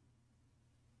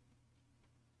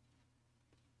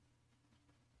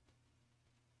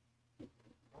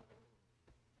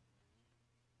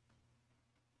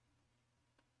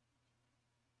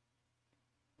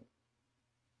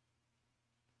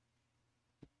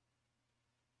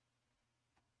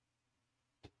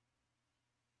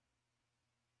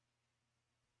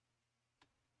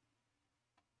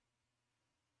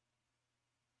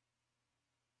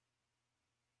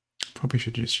 Probably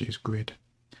should just use grid.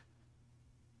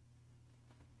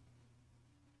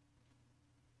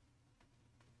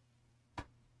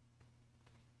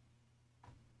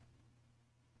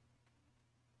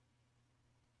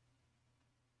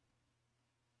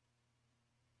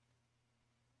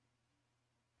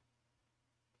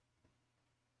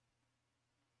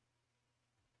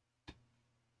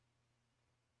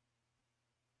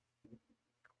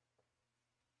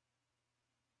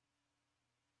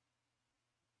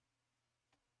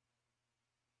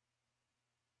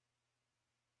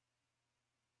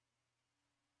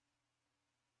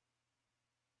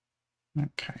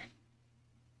 Okay.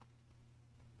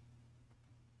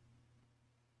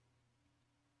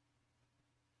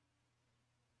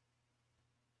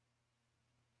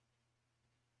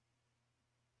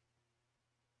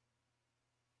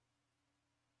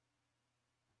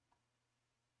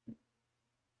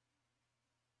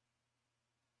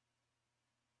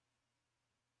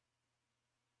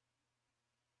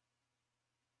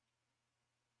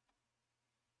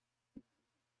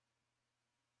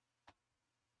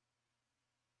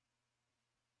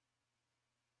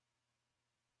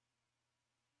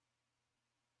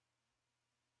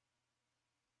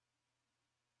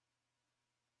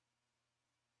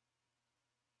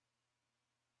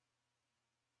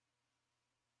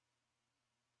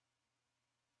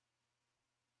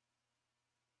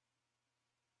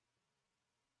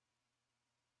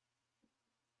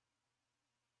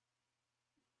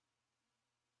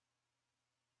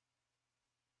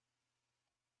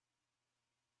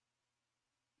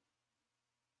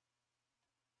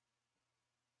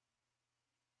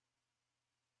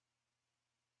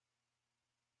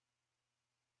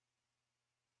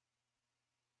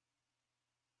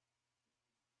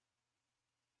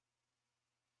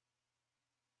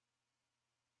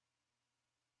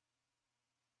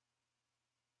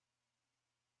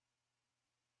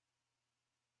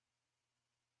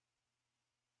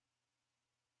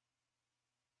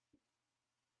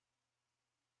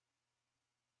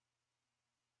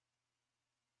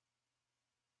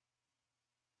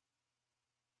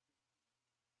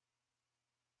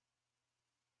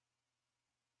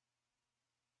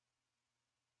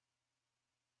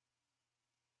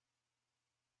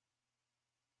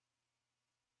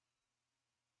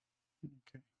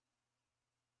 Okay.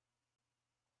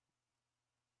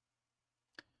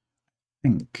 I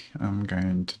think I'm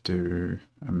going to do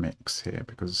a mix here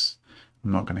because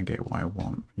I'm not going to get what I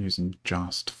want using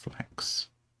just flex.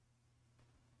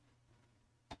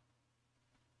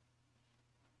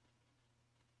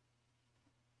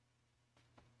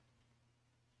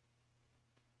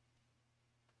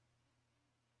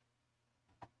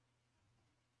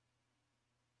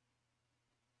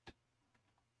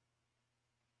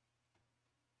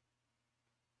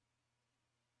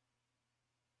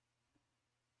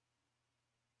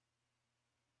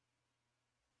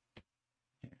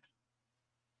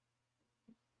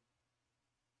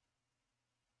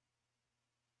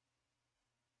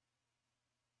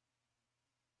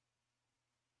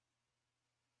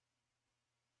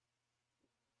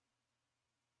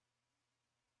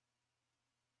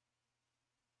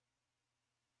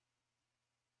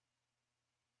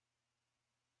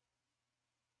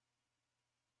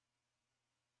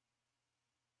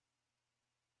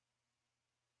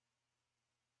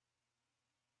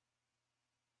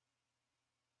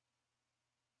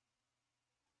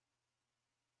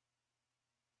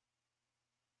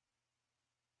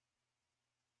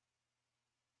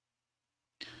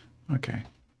 Okay,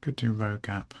 could do row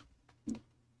gap.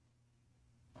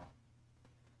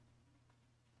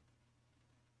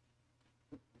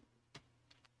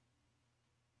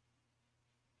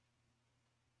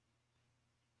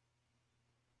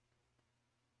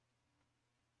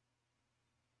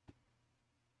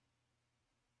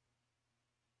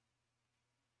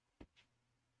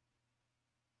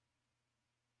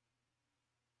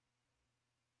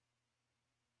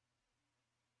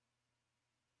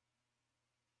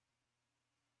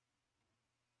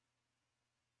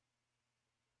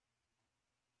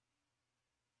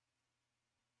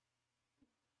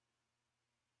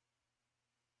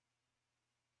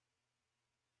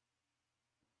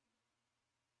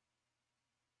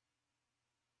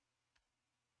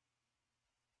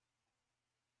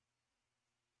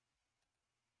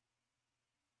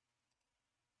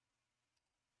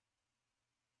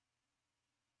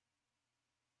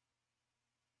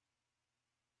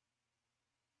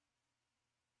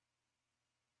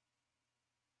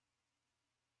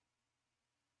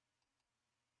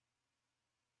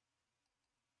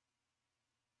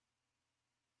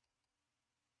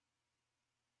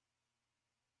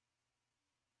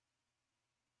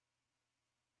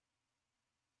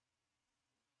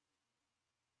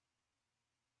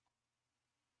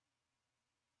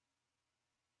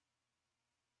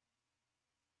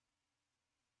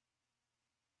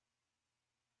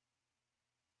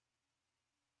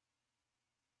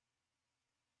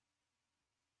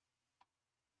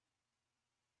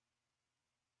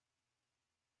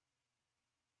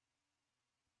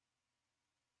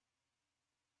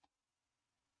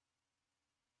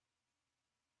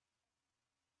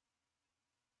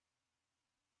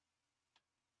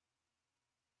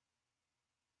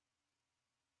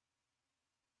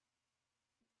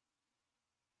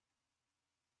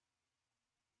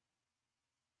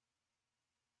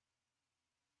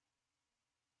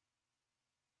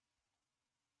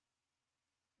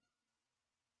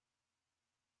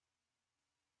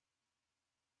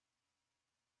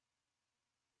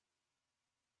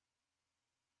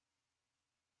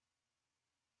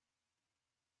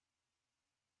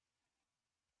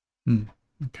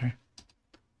 Okay.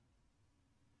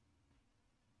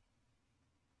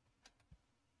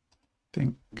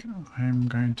 Think I'm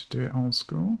going to do it old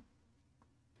school.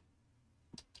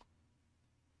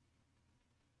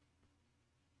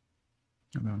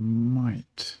 And I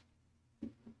might.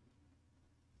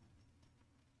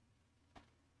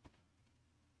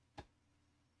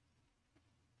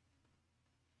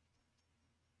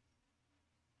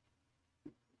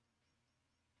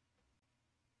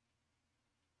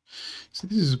 So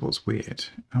this is what's weird.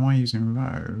 Am I using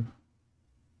row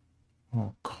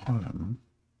or column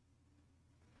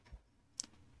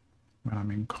when I'm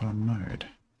in column mode?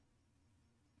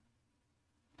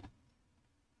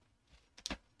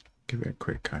 Give it a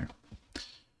quick go.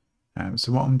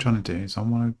 So what I'm trying to do is I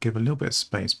want to give a little bit of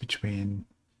space between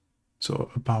sort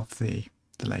of above the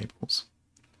labels.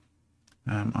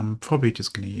 I'm probably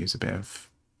just going to use a bit of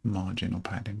margin or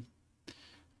padding,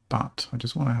 but I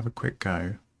just want to have a quick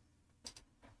go.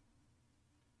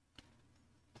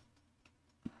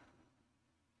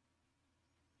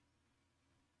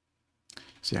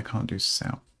 See, I can't do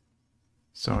cell.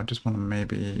 So I just want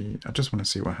to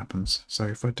see what happens. So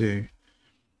if I do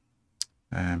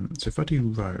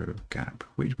row gap,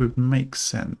 which would make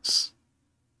sense,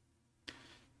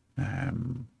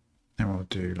 then I'll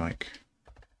do like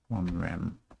one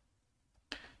rem.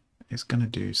 It's going to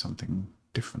do something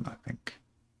different, I think.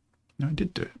 No, I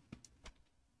did do it.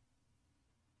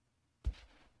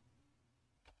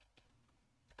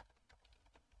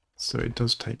 So it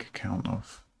does take account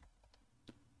of.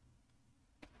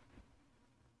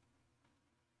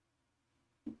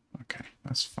 Okay,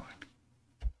 that's fine.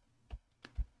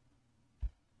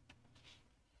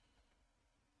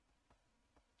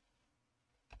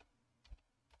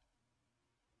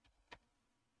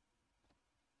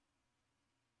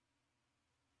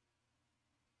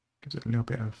 Gives it a little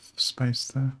bit of space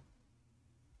there.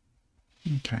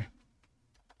 Okay.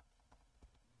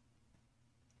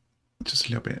 Just a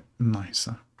little bit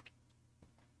nicer.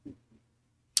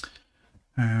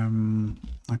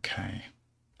 Okay.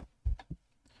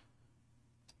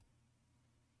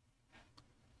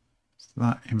 So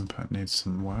that input needs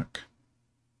some work.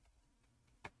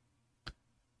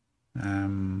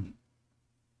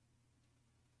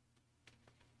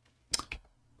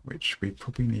 Which we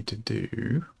probably need to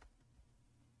do.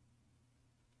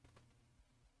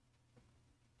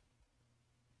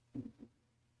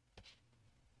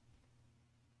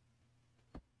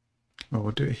 Well,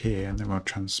 we'll do it here and then we'll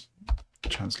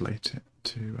translate it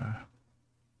to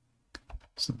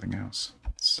something else.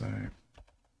 So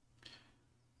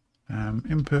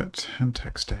Input and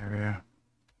text area.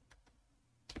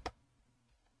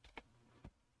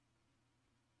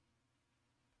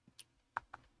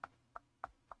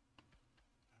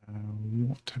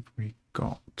 What have we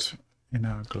got in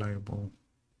our global?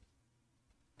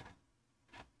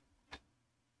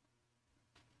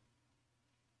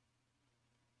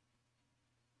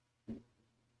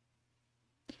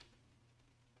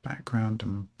 Background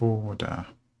and border.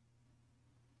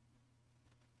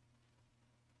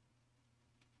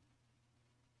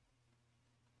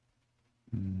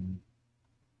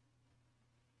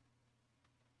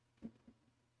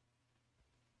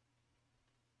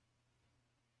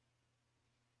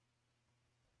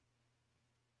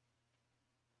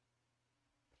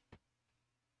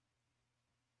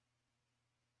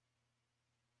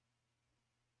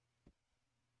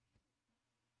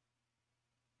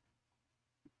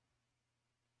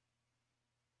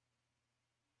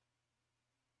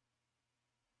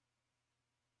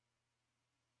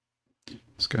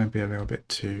 It's going to be a little bit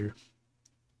too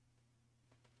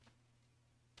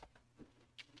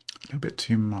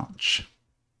much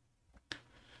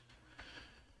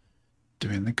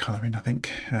doing the colouring, I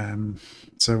think.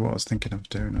 So what I was thinking of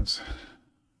doing is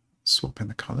swapping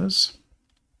the colours.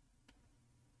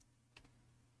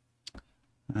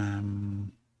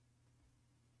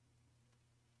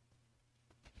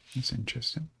 That's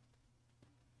interesting.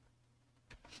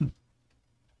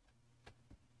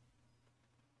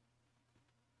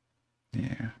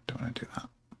 Yeah, don't want to do that.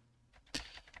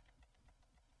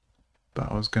 But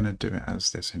I was going to do it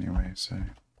as this anyway, so.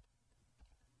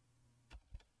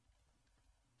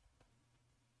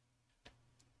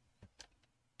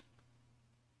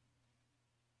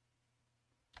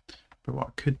 But what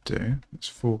I could do is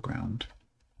foreground.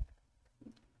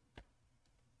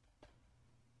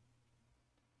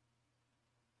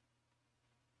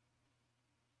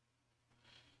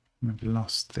 We've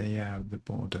lost the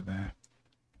border there.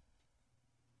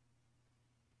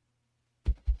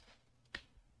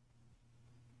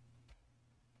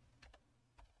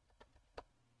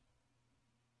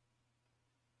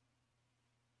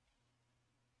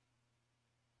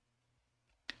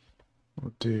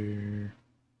 We'll do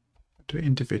it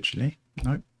individually.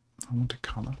 Nope, I want a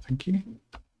colour, thank you.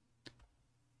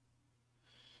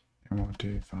 And we'll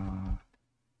do the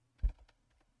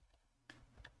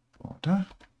border.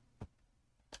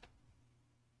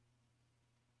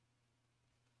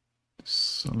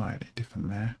 Slightly different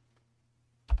there.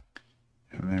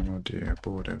 And then we'll do a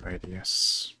border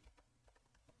radius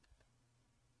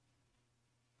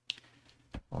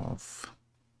of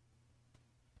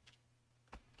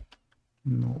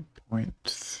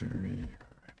 0.3.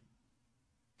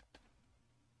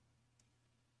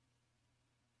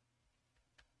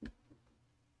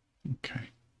 Okay.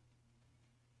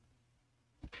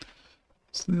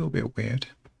 It's a little bit weird.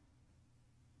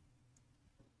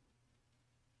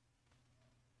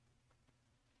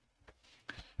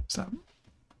 So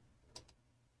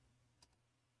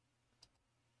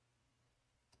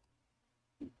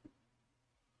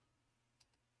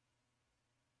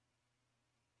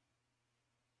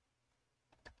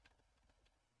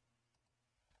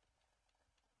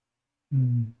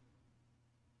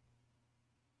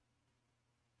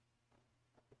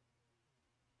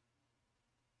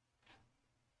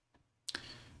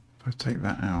if I take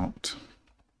that out,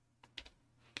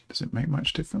 does it make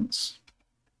much difference?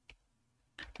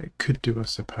 It could do, I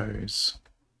suppose.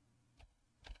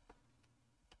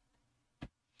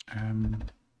 On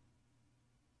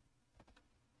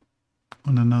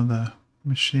another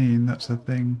machine, that's the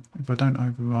thing. If I don't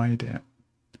override it,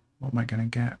 what am I going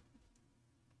to get?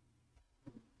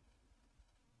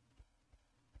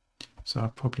 So I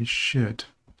probably should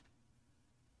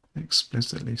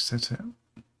explicitly set it.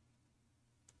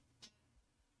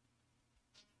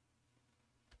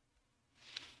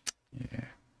 Yeah,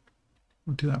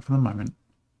 we'll do that for the moment.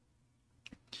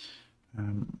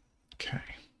 Okay.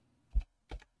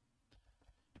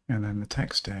 And then the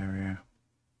text area.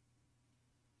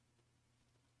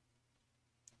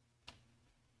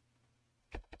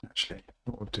 Actually,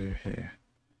 what we'll do here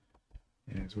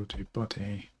is we'll do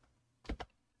body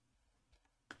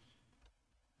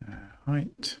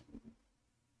height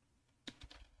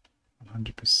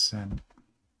 100%.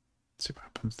 See what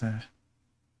happens there.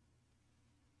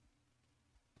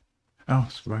 Oh,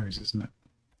 it's rows, isn't it?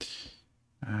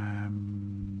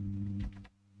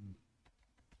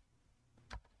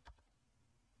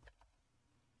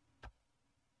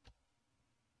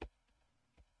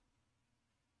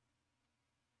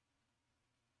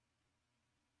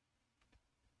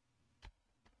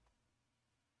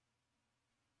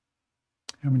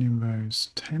 How many rows?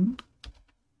 10?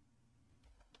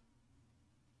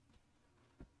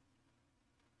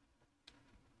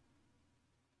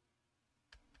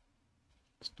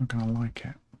 It's not going to like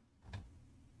it.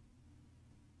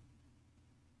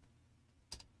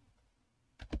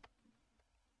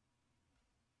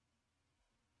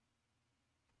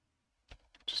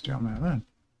 Just do it on there then.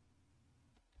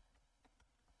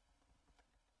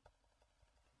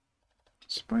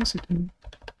 Suppose it didn't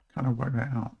kind of work that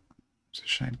out. It's a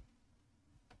shame.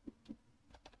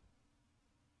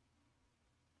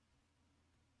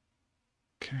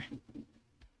 Okay.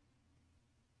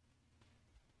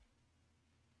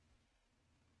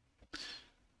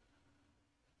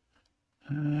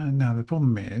 Now the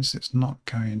problem is it's not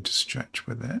going to stretch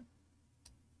with it.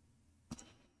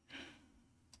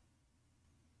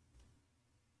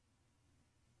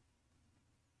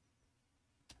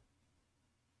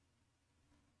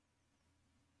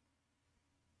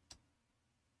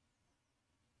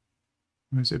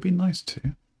 Whereas it'd be nice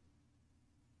to.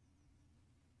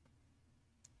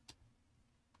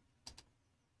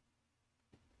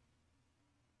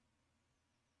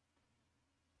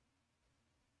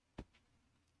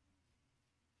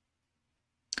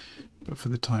 But for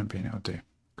the time being it'll do.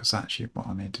 Because actually what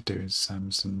I need to do is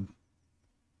some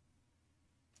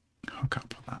hook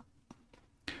up for that.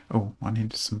 Oh, I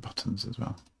need some buttons as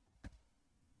well.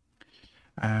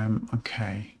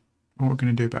 Okay, what we're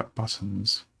going to do about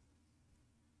buttons.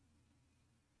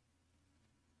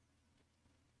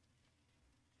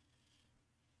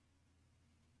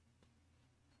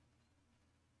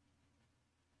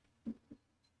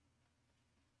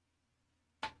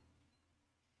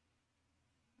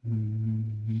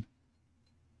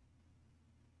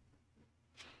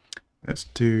 Let's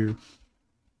do.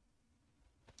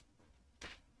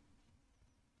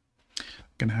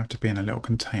 Going to have to be in a little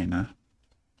container.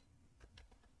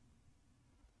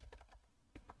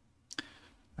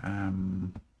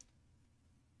 We'll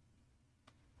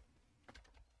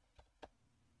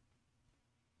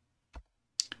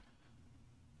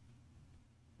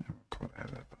call that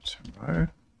the button row.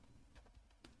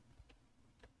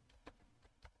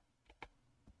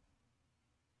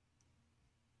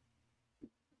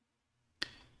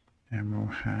 And we'll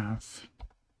have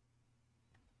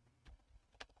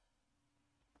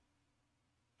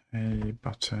a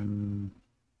button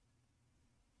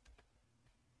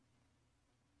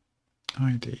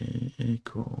ID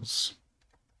equals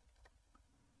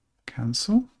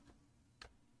cancel.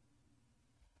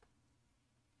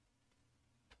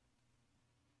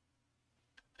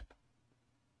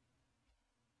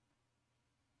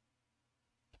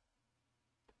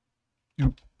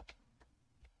 Yep.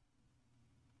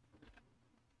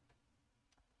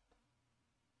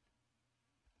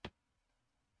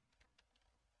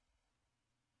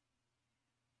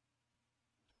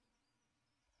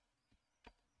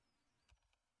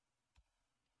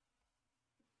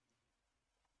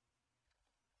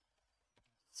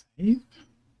 Save.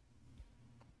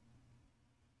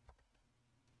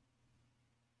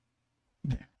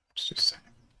 Yeah, let's just save.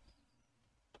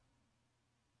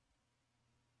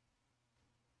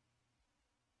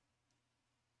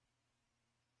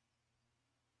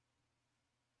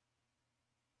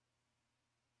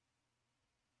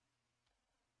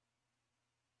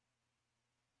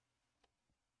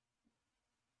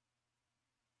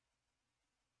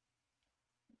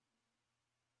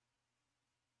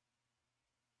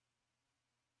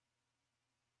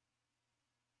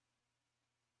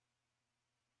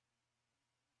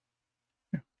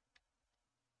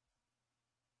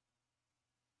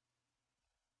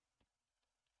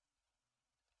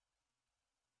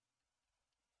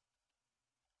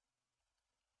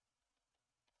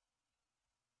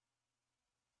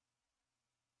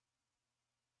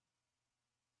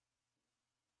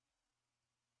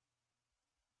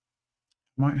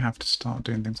 Might have to start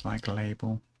doing things like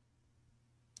label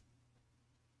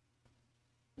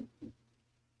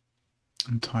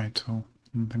and title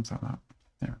and things like that.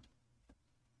 Yeah.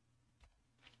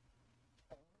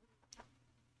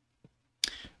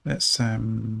 Let's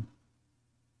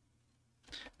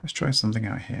try something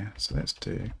out here. So let's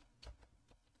do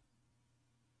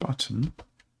button.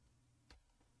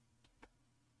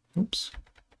 Oops,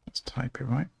 let's type it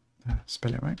right,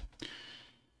 spell it right.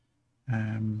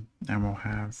 And we'll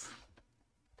have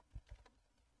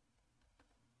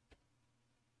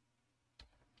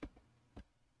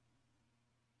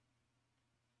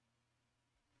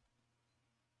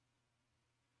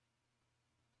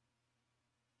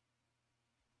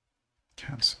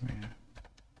cancel here.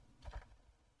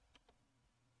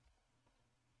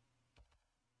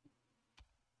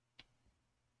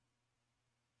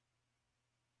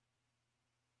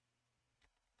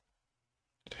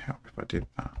 It'd help if I did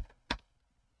that.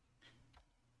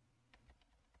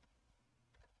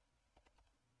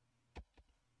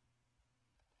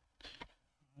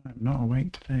 I'm not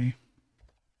awake today.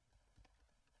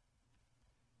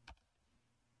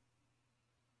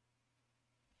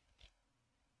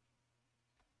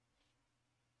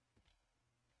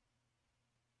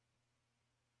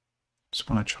 Just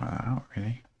want to try that out,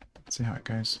 really. See how it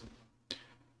goes.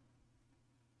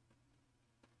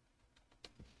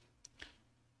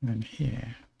 And then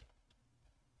here,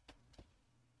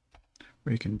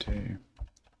 we can do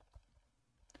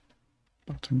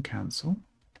button cancel,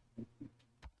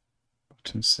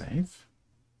 button save,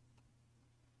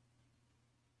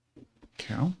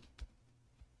 kill,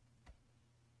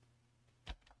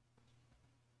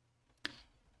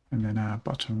 and then our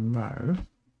button row,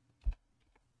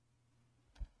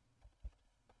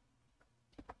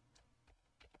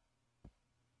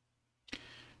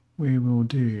 we will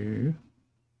do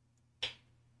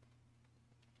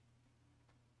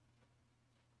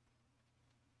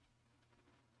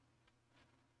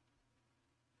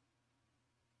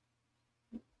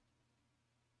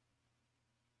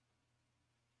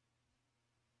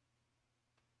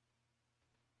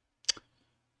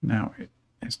now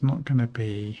it's not going to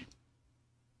be,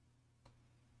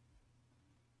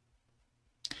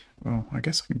 well, I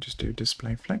guess I can just do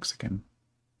display flex again.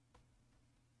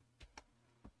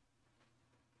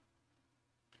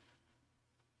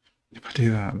 If I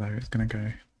do that though, it's going to go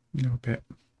a little bit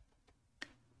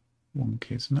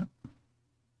wonky, isn't it?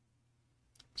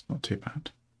 It's not too bad.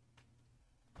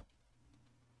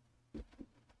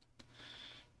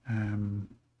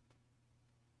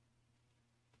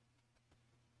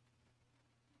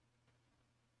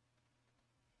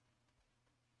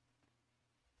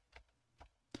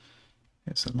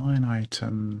 It's align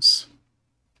items,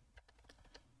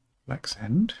 flex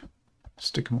end,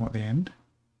 stick them all at the end.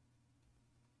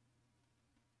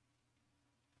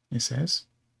 It says.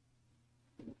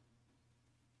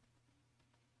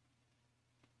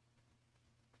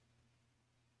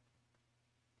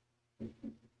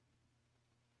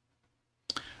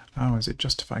 Oh, is it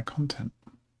justify content?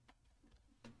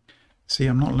 See,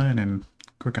 I'm not learning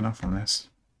quick enough on this.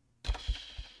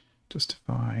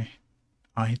 Justify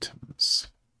items.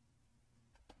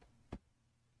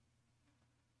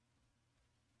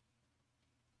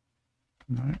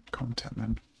 No, content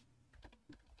then.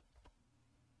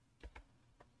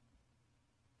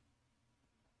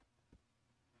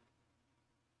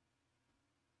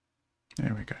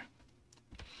 There we go.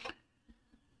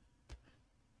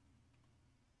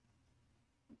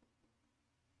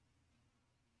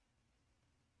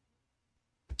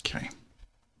 Okay.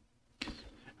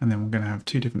 And then we're going to have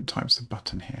two different types of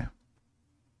button here.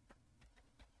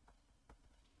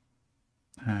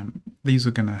 These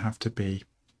are going to have to be,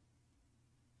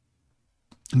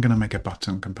 I'm going to make a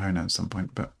button component at some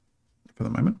point, but for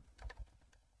the moment,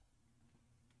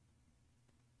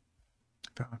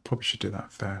 I probably should do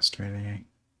that first, really.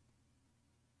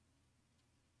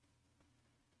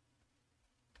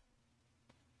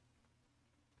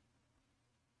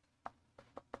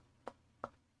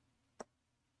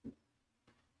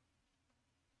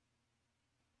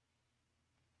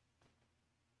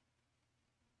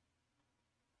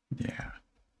 Yeah.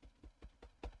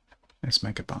 Let's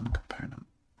make a button component.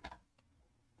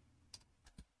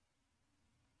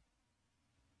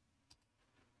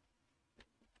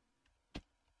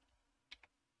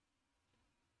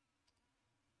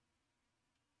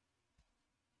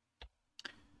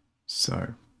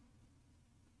 So,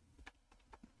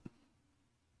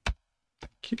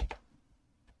 thank you.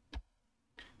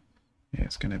 Yeah,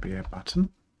 it's going to be a button,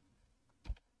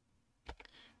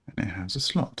 and it has a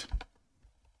slot.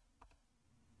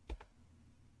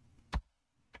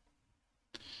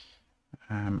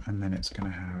 And then it's going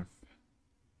to have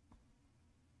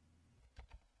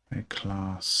a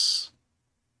class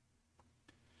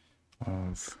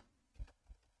of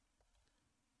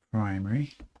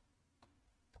primary,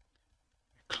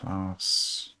 a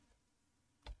class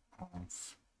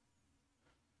of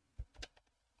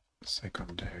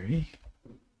secondary,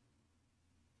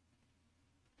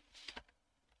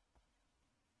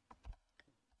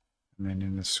 and then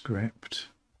in the script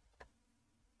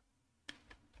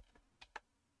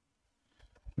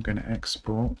we're going to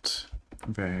export a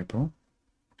variable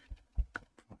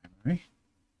primary,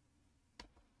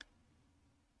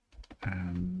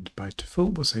 and by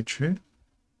default we'll say true,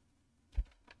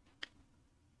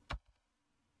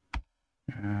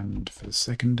 and for the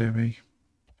secondary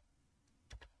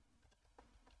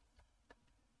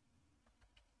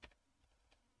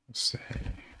we'll say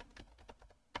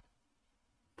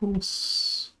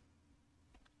false.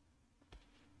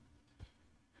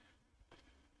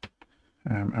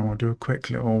 And we'll do a quick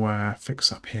little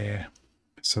fix up here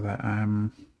so that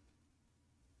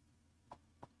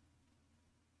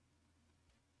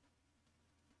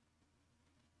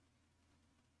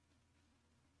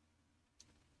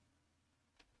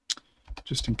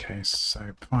just in case.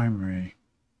 So primary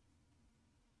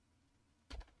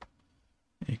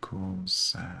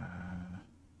equals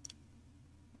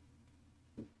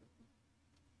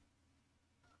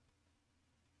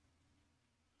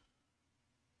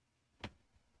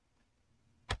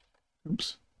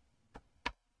oops,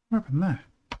 what happened there?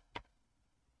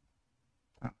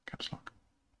 Oh, caps lock.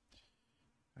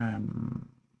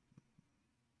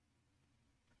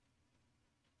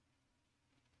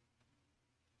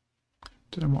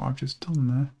 Don't know what I've just done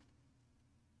there.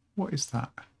 What is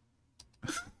that?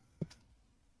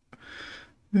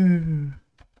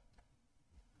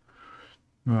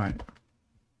 Right.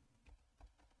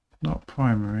 Not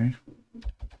primary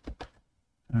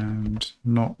and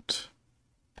not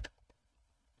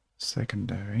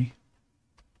secondary.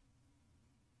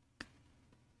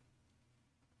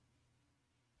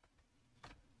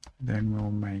 Then we'll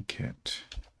make it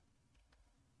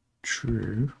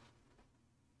true.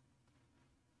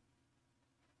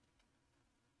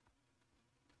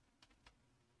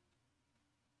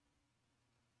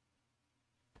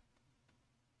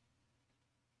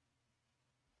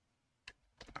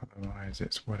 Otherwise,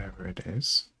 it's whatever it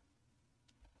is.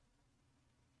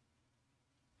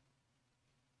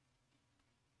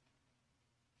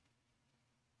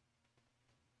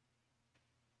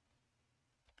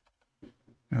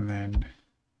 And then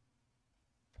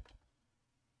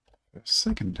for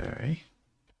secondary,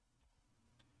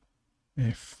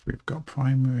 if we've got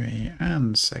primary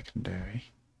and secondary,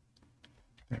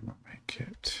 then we'll make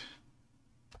it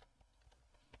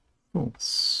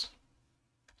false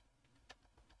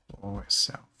for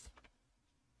itself.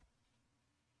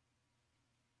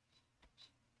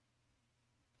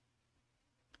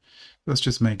 That's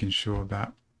just making sure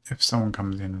that if someone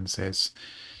comes in and says,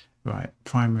 right,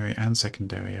 primary and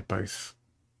secondary are both,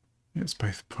 it's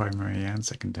both primary and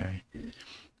secondary,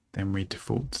 then we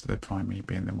default to the primary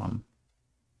being the one.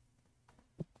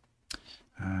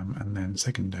 And then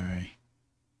secondary,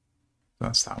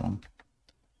 that's that one.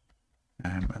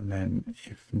 And then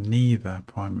if neither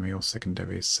primary or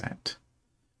secondary is set,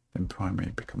 then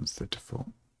primary becomes the default.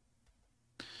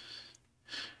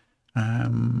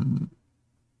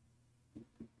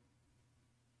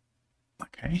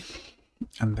 Okay,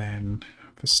 and then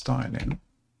for styling,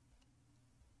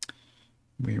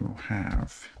 we will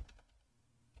have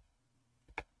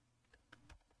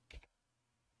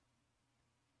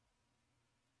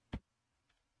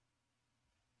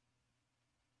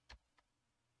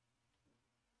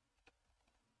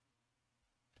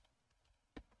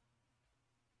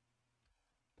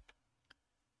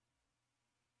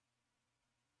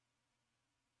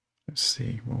let's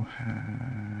see, we'll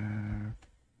have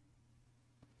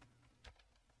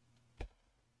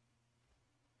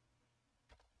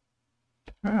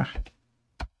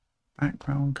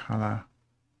background color,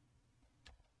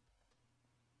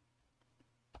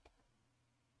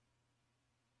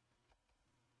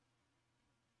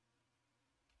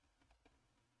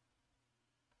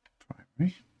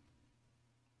 primary,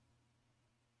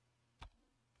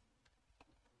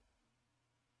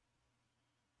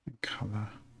 and color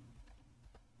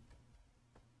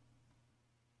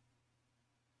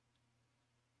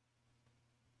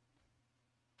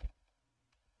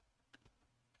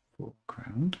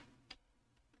foreground.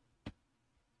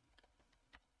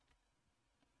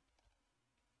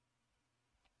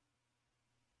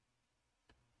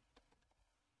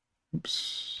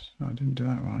 Oops, I didn't do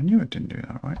that right. I knew I didn't do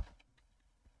that right.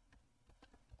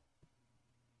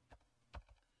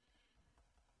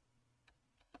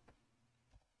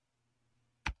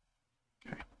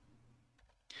 Okay.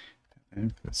 And then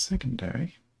for the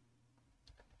secondary,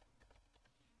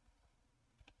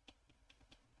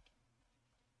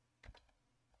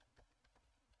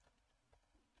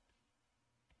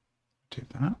 do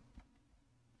that.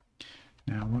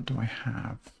 Now, what do I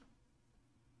have?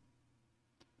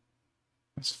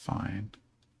 That's fine,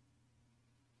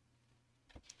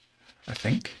 I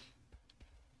think.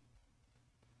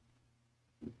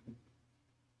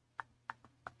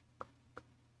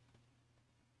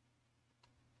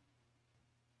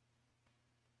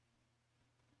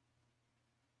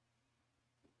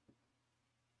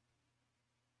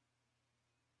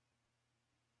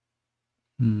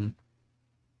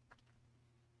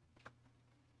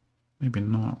 Maybe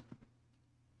not.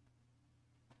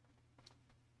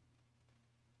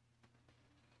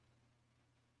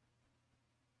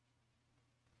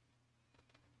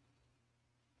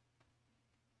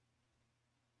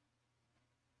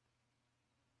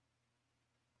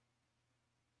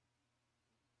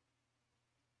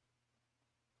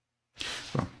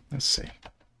 Well, let's see.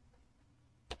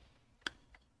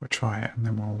 We'll try it and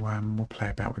then we'll play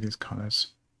about with these colors.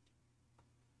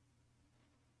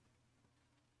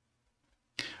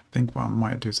 think what I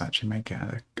might do is actually make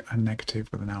it a negative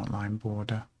with an outline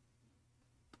border.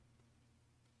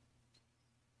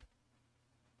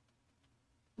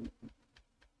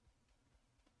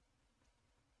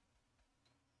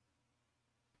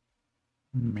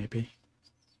 Maybe.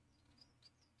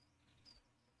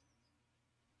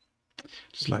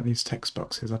 Just like these text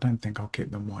boxes, I don't think I'll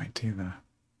keep them white either.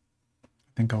 I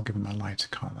think I'll give them a lighter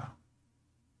colour.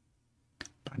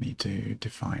 But I need to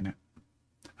define it.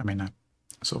 I mean, a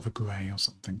sort of a grey or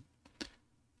something.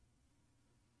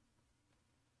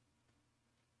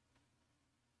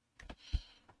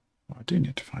 What I do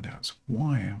need to find out is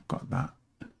why I've got that.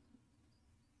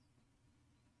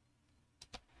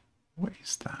 What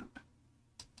is that?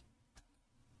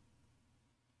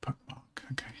 Bookmark,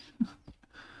 okay. I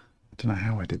don't know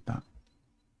how I did that.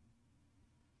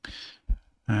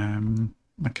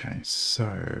 Okay, so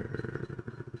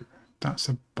that's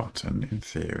a button in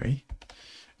theory.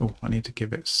 Oh, I need to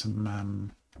give it some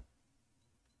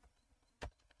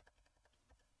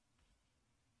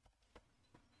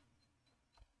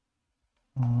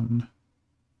on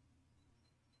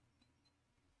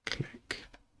click.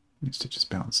 It needs to just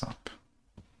bounce up.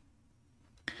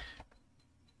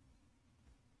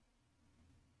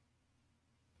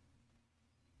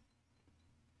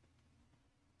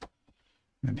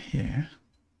 And here,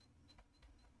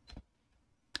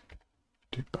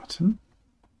 do button,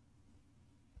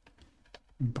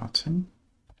 button,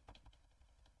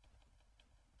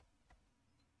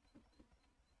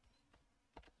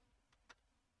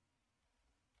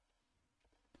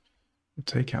 we'll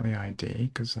take out the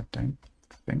ID because I don't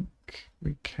think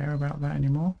we care about that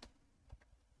anymore.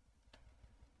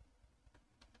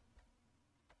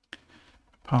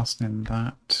 Passing in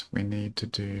that, we need to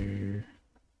do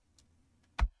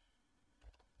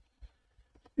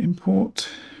import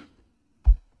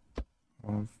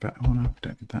of that. Oh no,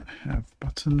 don't need that. Have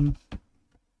button.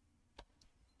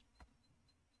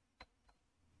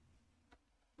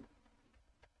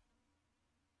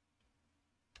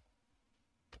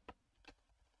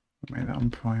 We'll make that on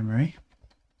primary.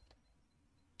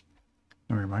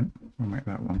 No, we won't. We'll make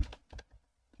that one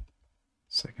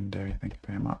secondary. Thank you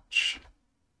very much.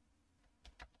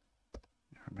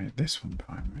 I'll make this one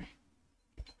primary.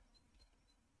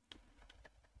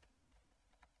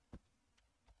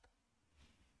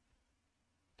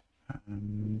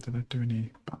 Did I do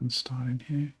any button style in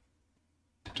here?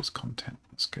 Just content,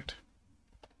 that's good.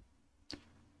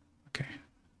 Okay,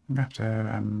 I'm gonna have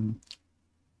to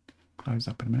close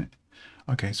up in a minute.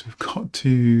 Okay, so we've got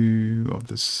two of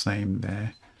the same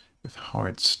there with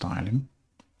horrid styling.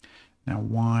 Now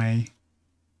why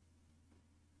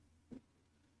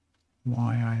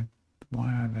are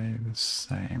they the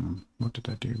same? What did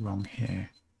I do wrong here?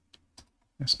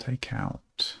 Let's take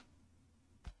out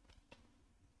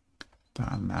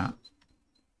that and that.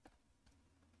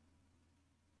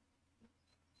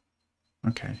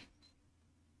 Okay,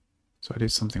 so I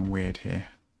did something weird here.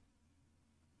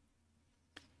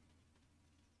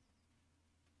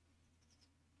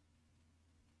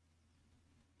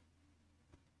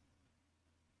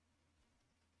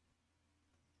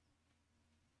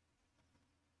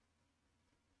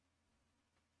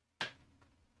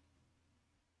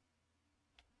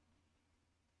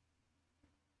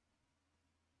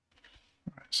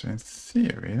 Right, so in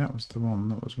theory, that was the one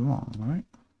that was wrong, right?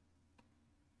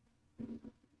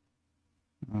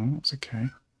 Oh, that's okay.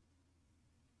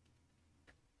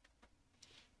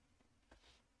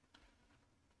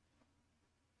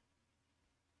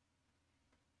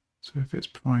 So if it's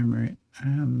primary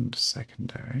and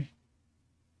secondary,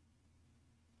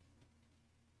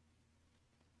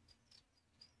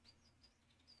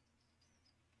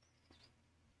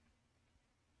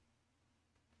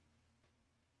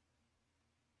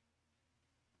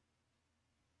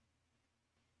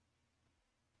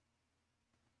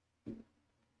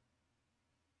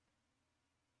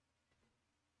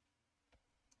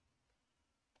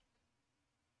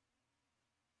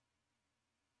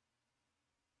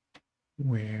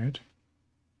 weird.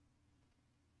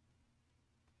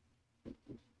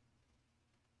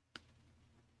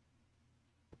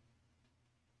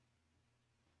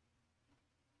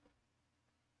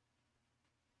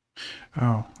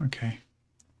 Oh, okay.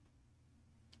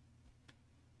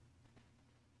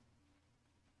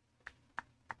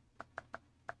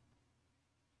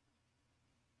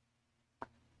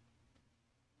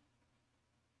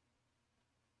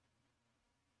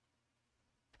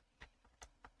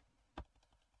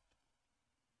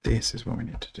 This is what we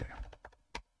need to do.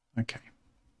 Okay.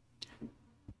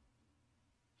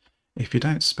 If you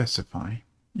don't specify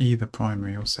either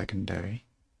primary or secondary,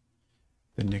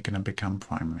 then you're going to become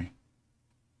primary.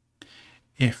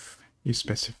 if you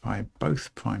specify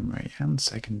both primary and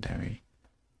secondary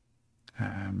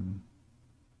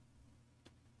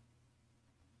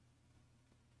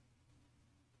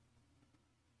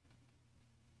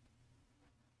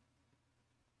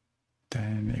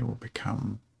then it will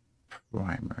become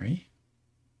primary,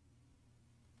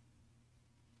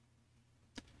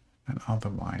 and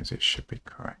otherwise it should be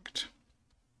correct.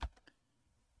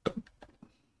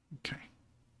 Okay,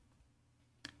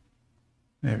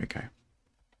 there we go.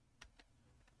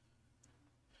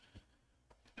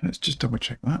 Let's just double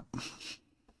check that.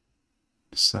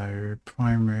 So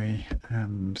primary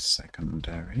and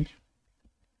secondary.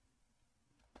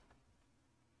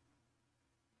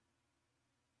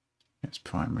 It's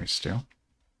primary still.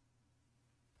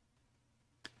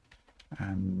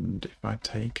 And if I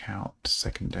take out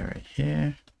secondary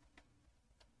here,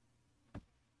 it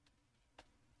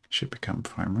should become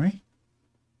primary.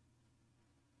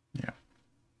 Yeah.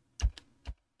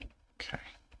 Okay.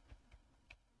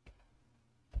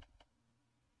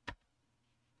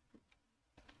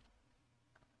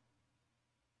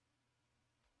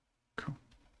 Cool.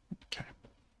 Okay.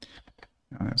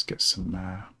 Now let's get some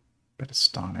better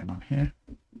styling on here.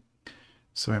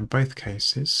 So in both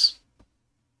cases,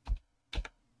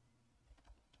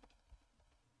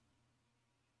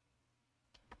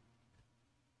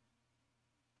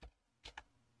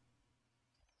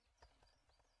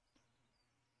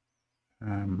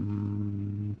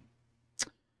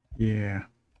 yeah.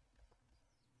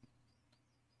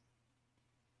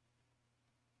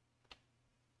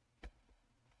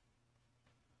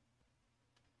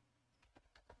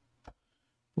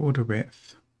 Border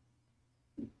width.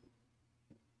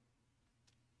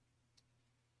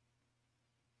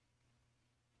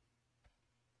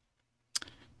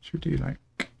 Should we do like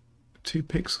 2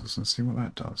 pixels and see what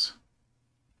that does?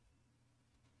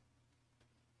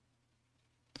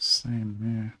 Same,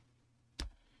 yeah.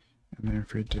 And then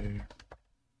if we do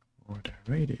border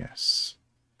radius,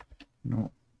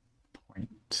 0.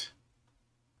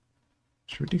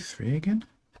 Should we do 3 again?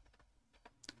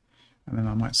 And then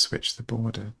I might switch the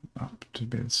border up to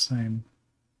be the same.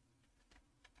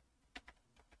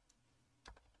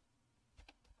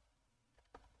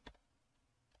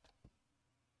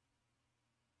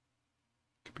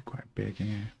 Could be quite big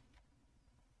here.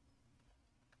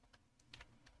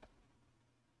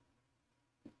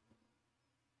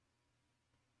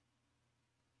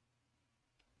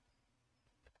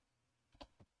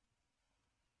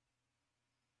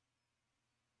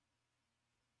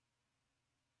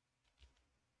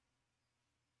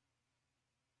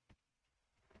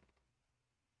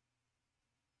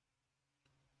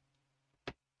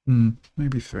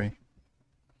 Maybe 3.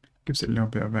 Gives it a little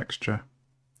bit of extra.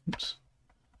 Oops.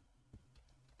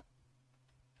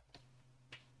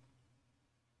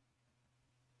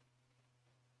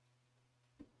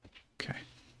 Okay.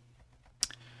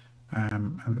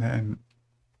 And then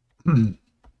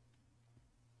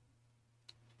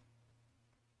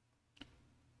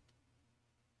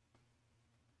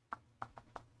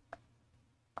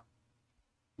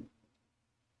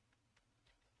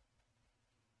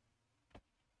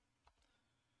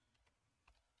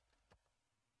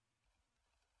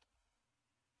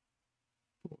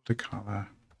the color.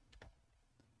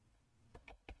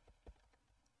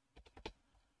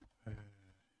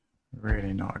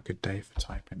 Really not a good day for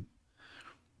typing.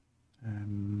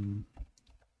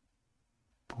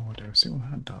 Border, see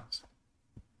what that does.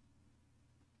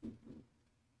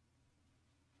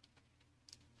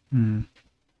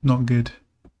 Not good.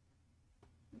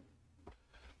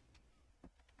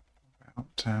 About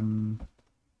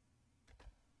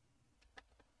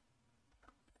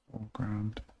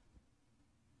foreground.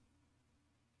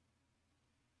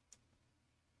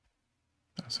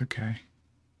 That's okay.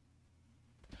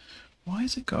 Why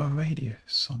has it got a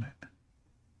radius on it?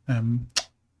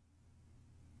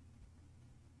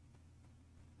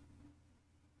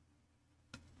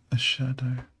 A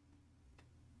shadow.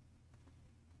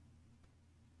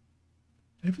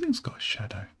 Everything's got a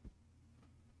shadow.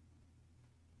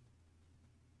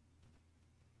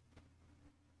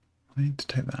 I need to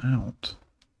take that out.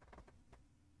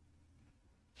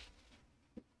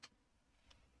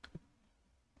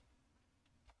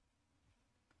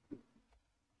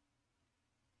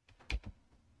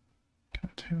 Can I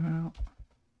take that out?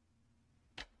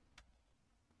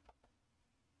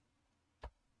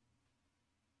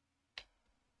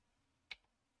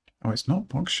 Oh, it's not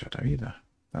box shadow either.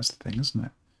 That's the thing, isn't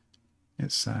it?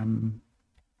 It's I'll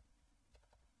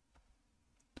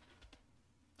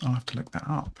have to look that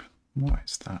up. What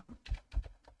is that?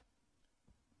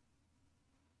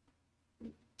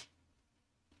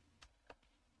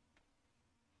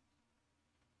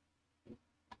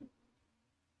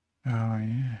 Oh,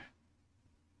 yeah.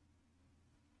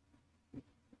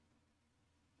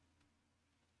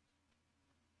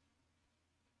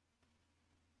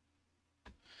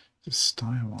 The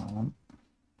style I want.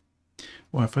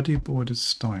 Well, if I do border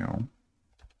style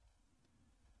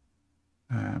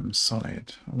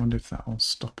solid, I wonder if that will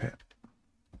stop it.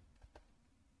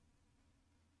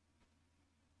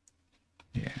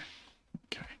 Yeah,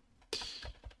 okay.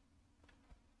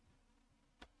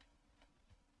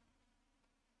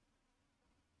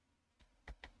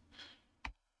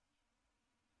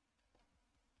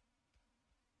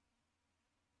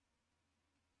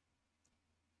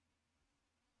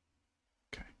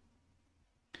 Okay.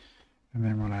 And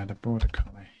then we'll add a border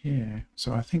color here.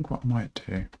 So I think what I might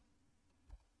do,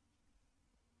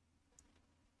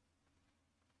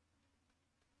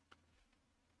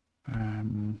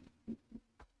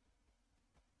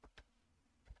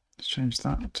 let's change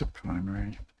that to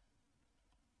primary.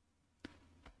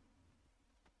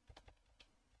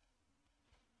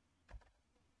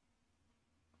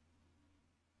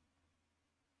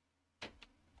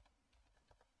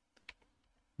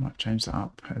 Might change that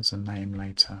up as a name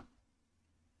later.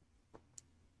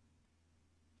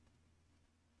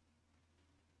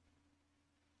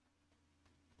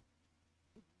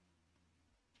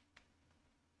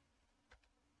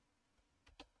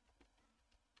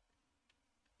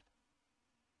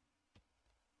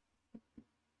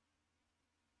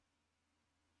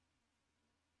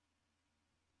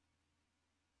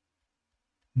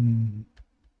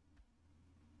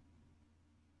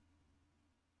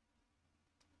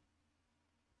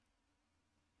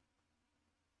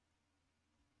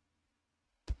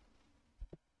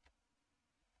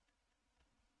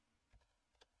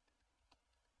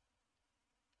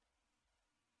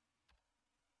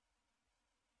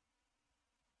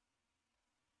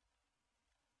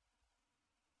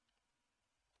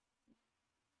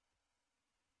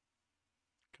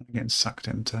 Kind of getting sucked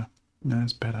into. No,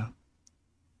 it's better.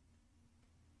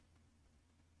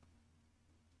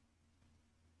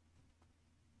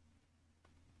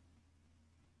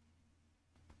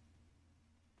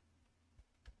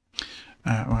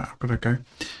 Right, I've got to go.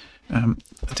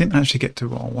 I didn't actually get to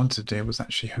what I wanted to do, was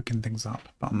actually hooking things up,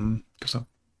 because I've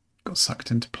got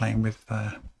sucked into playing with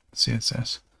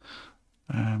CSS.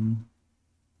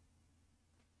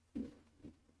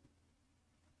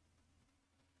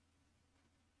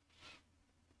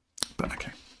 But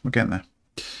okay, we're getting there.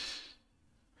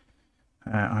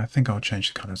 I think I'll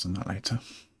change the colours on that later.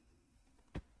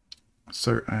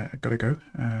 So I've got to go.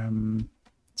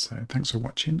 So thanks for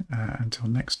watching. Until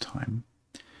next time,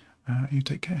 you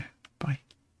take care.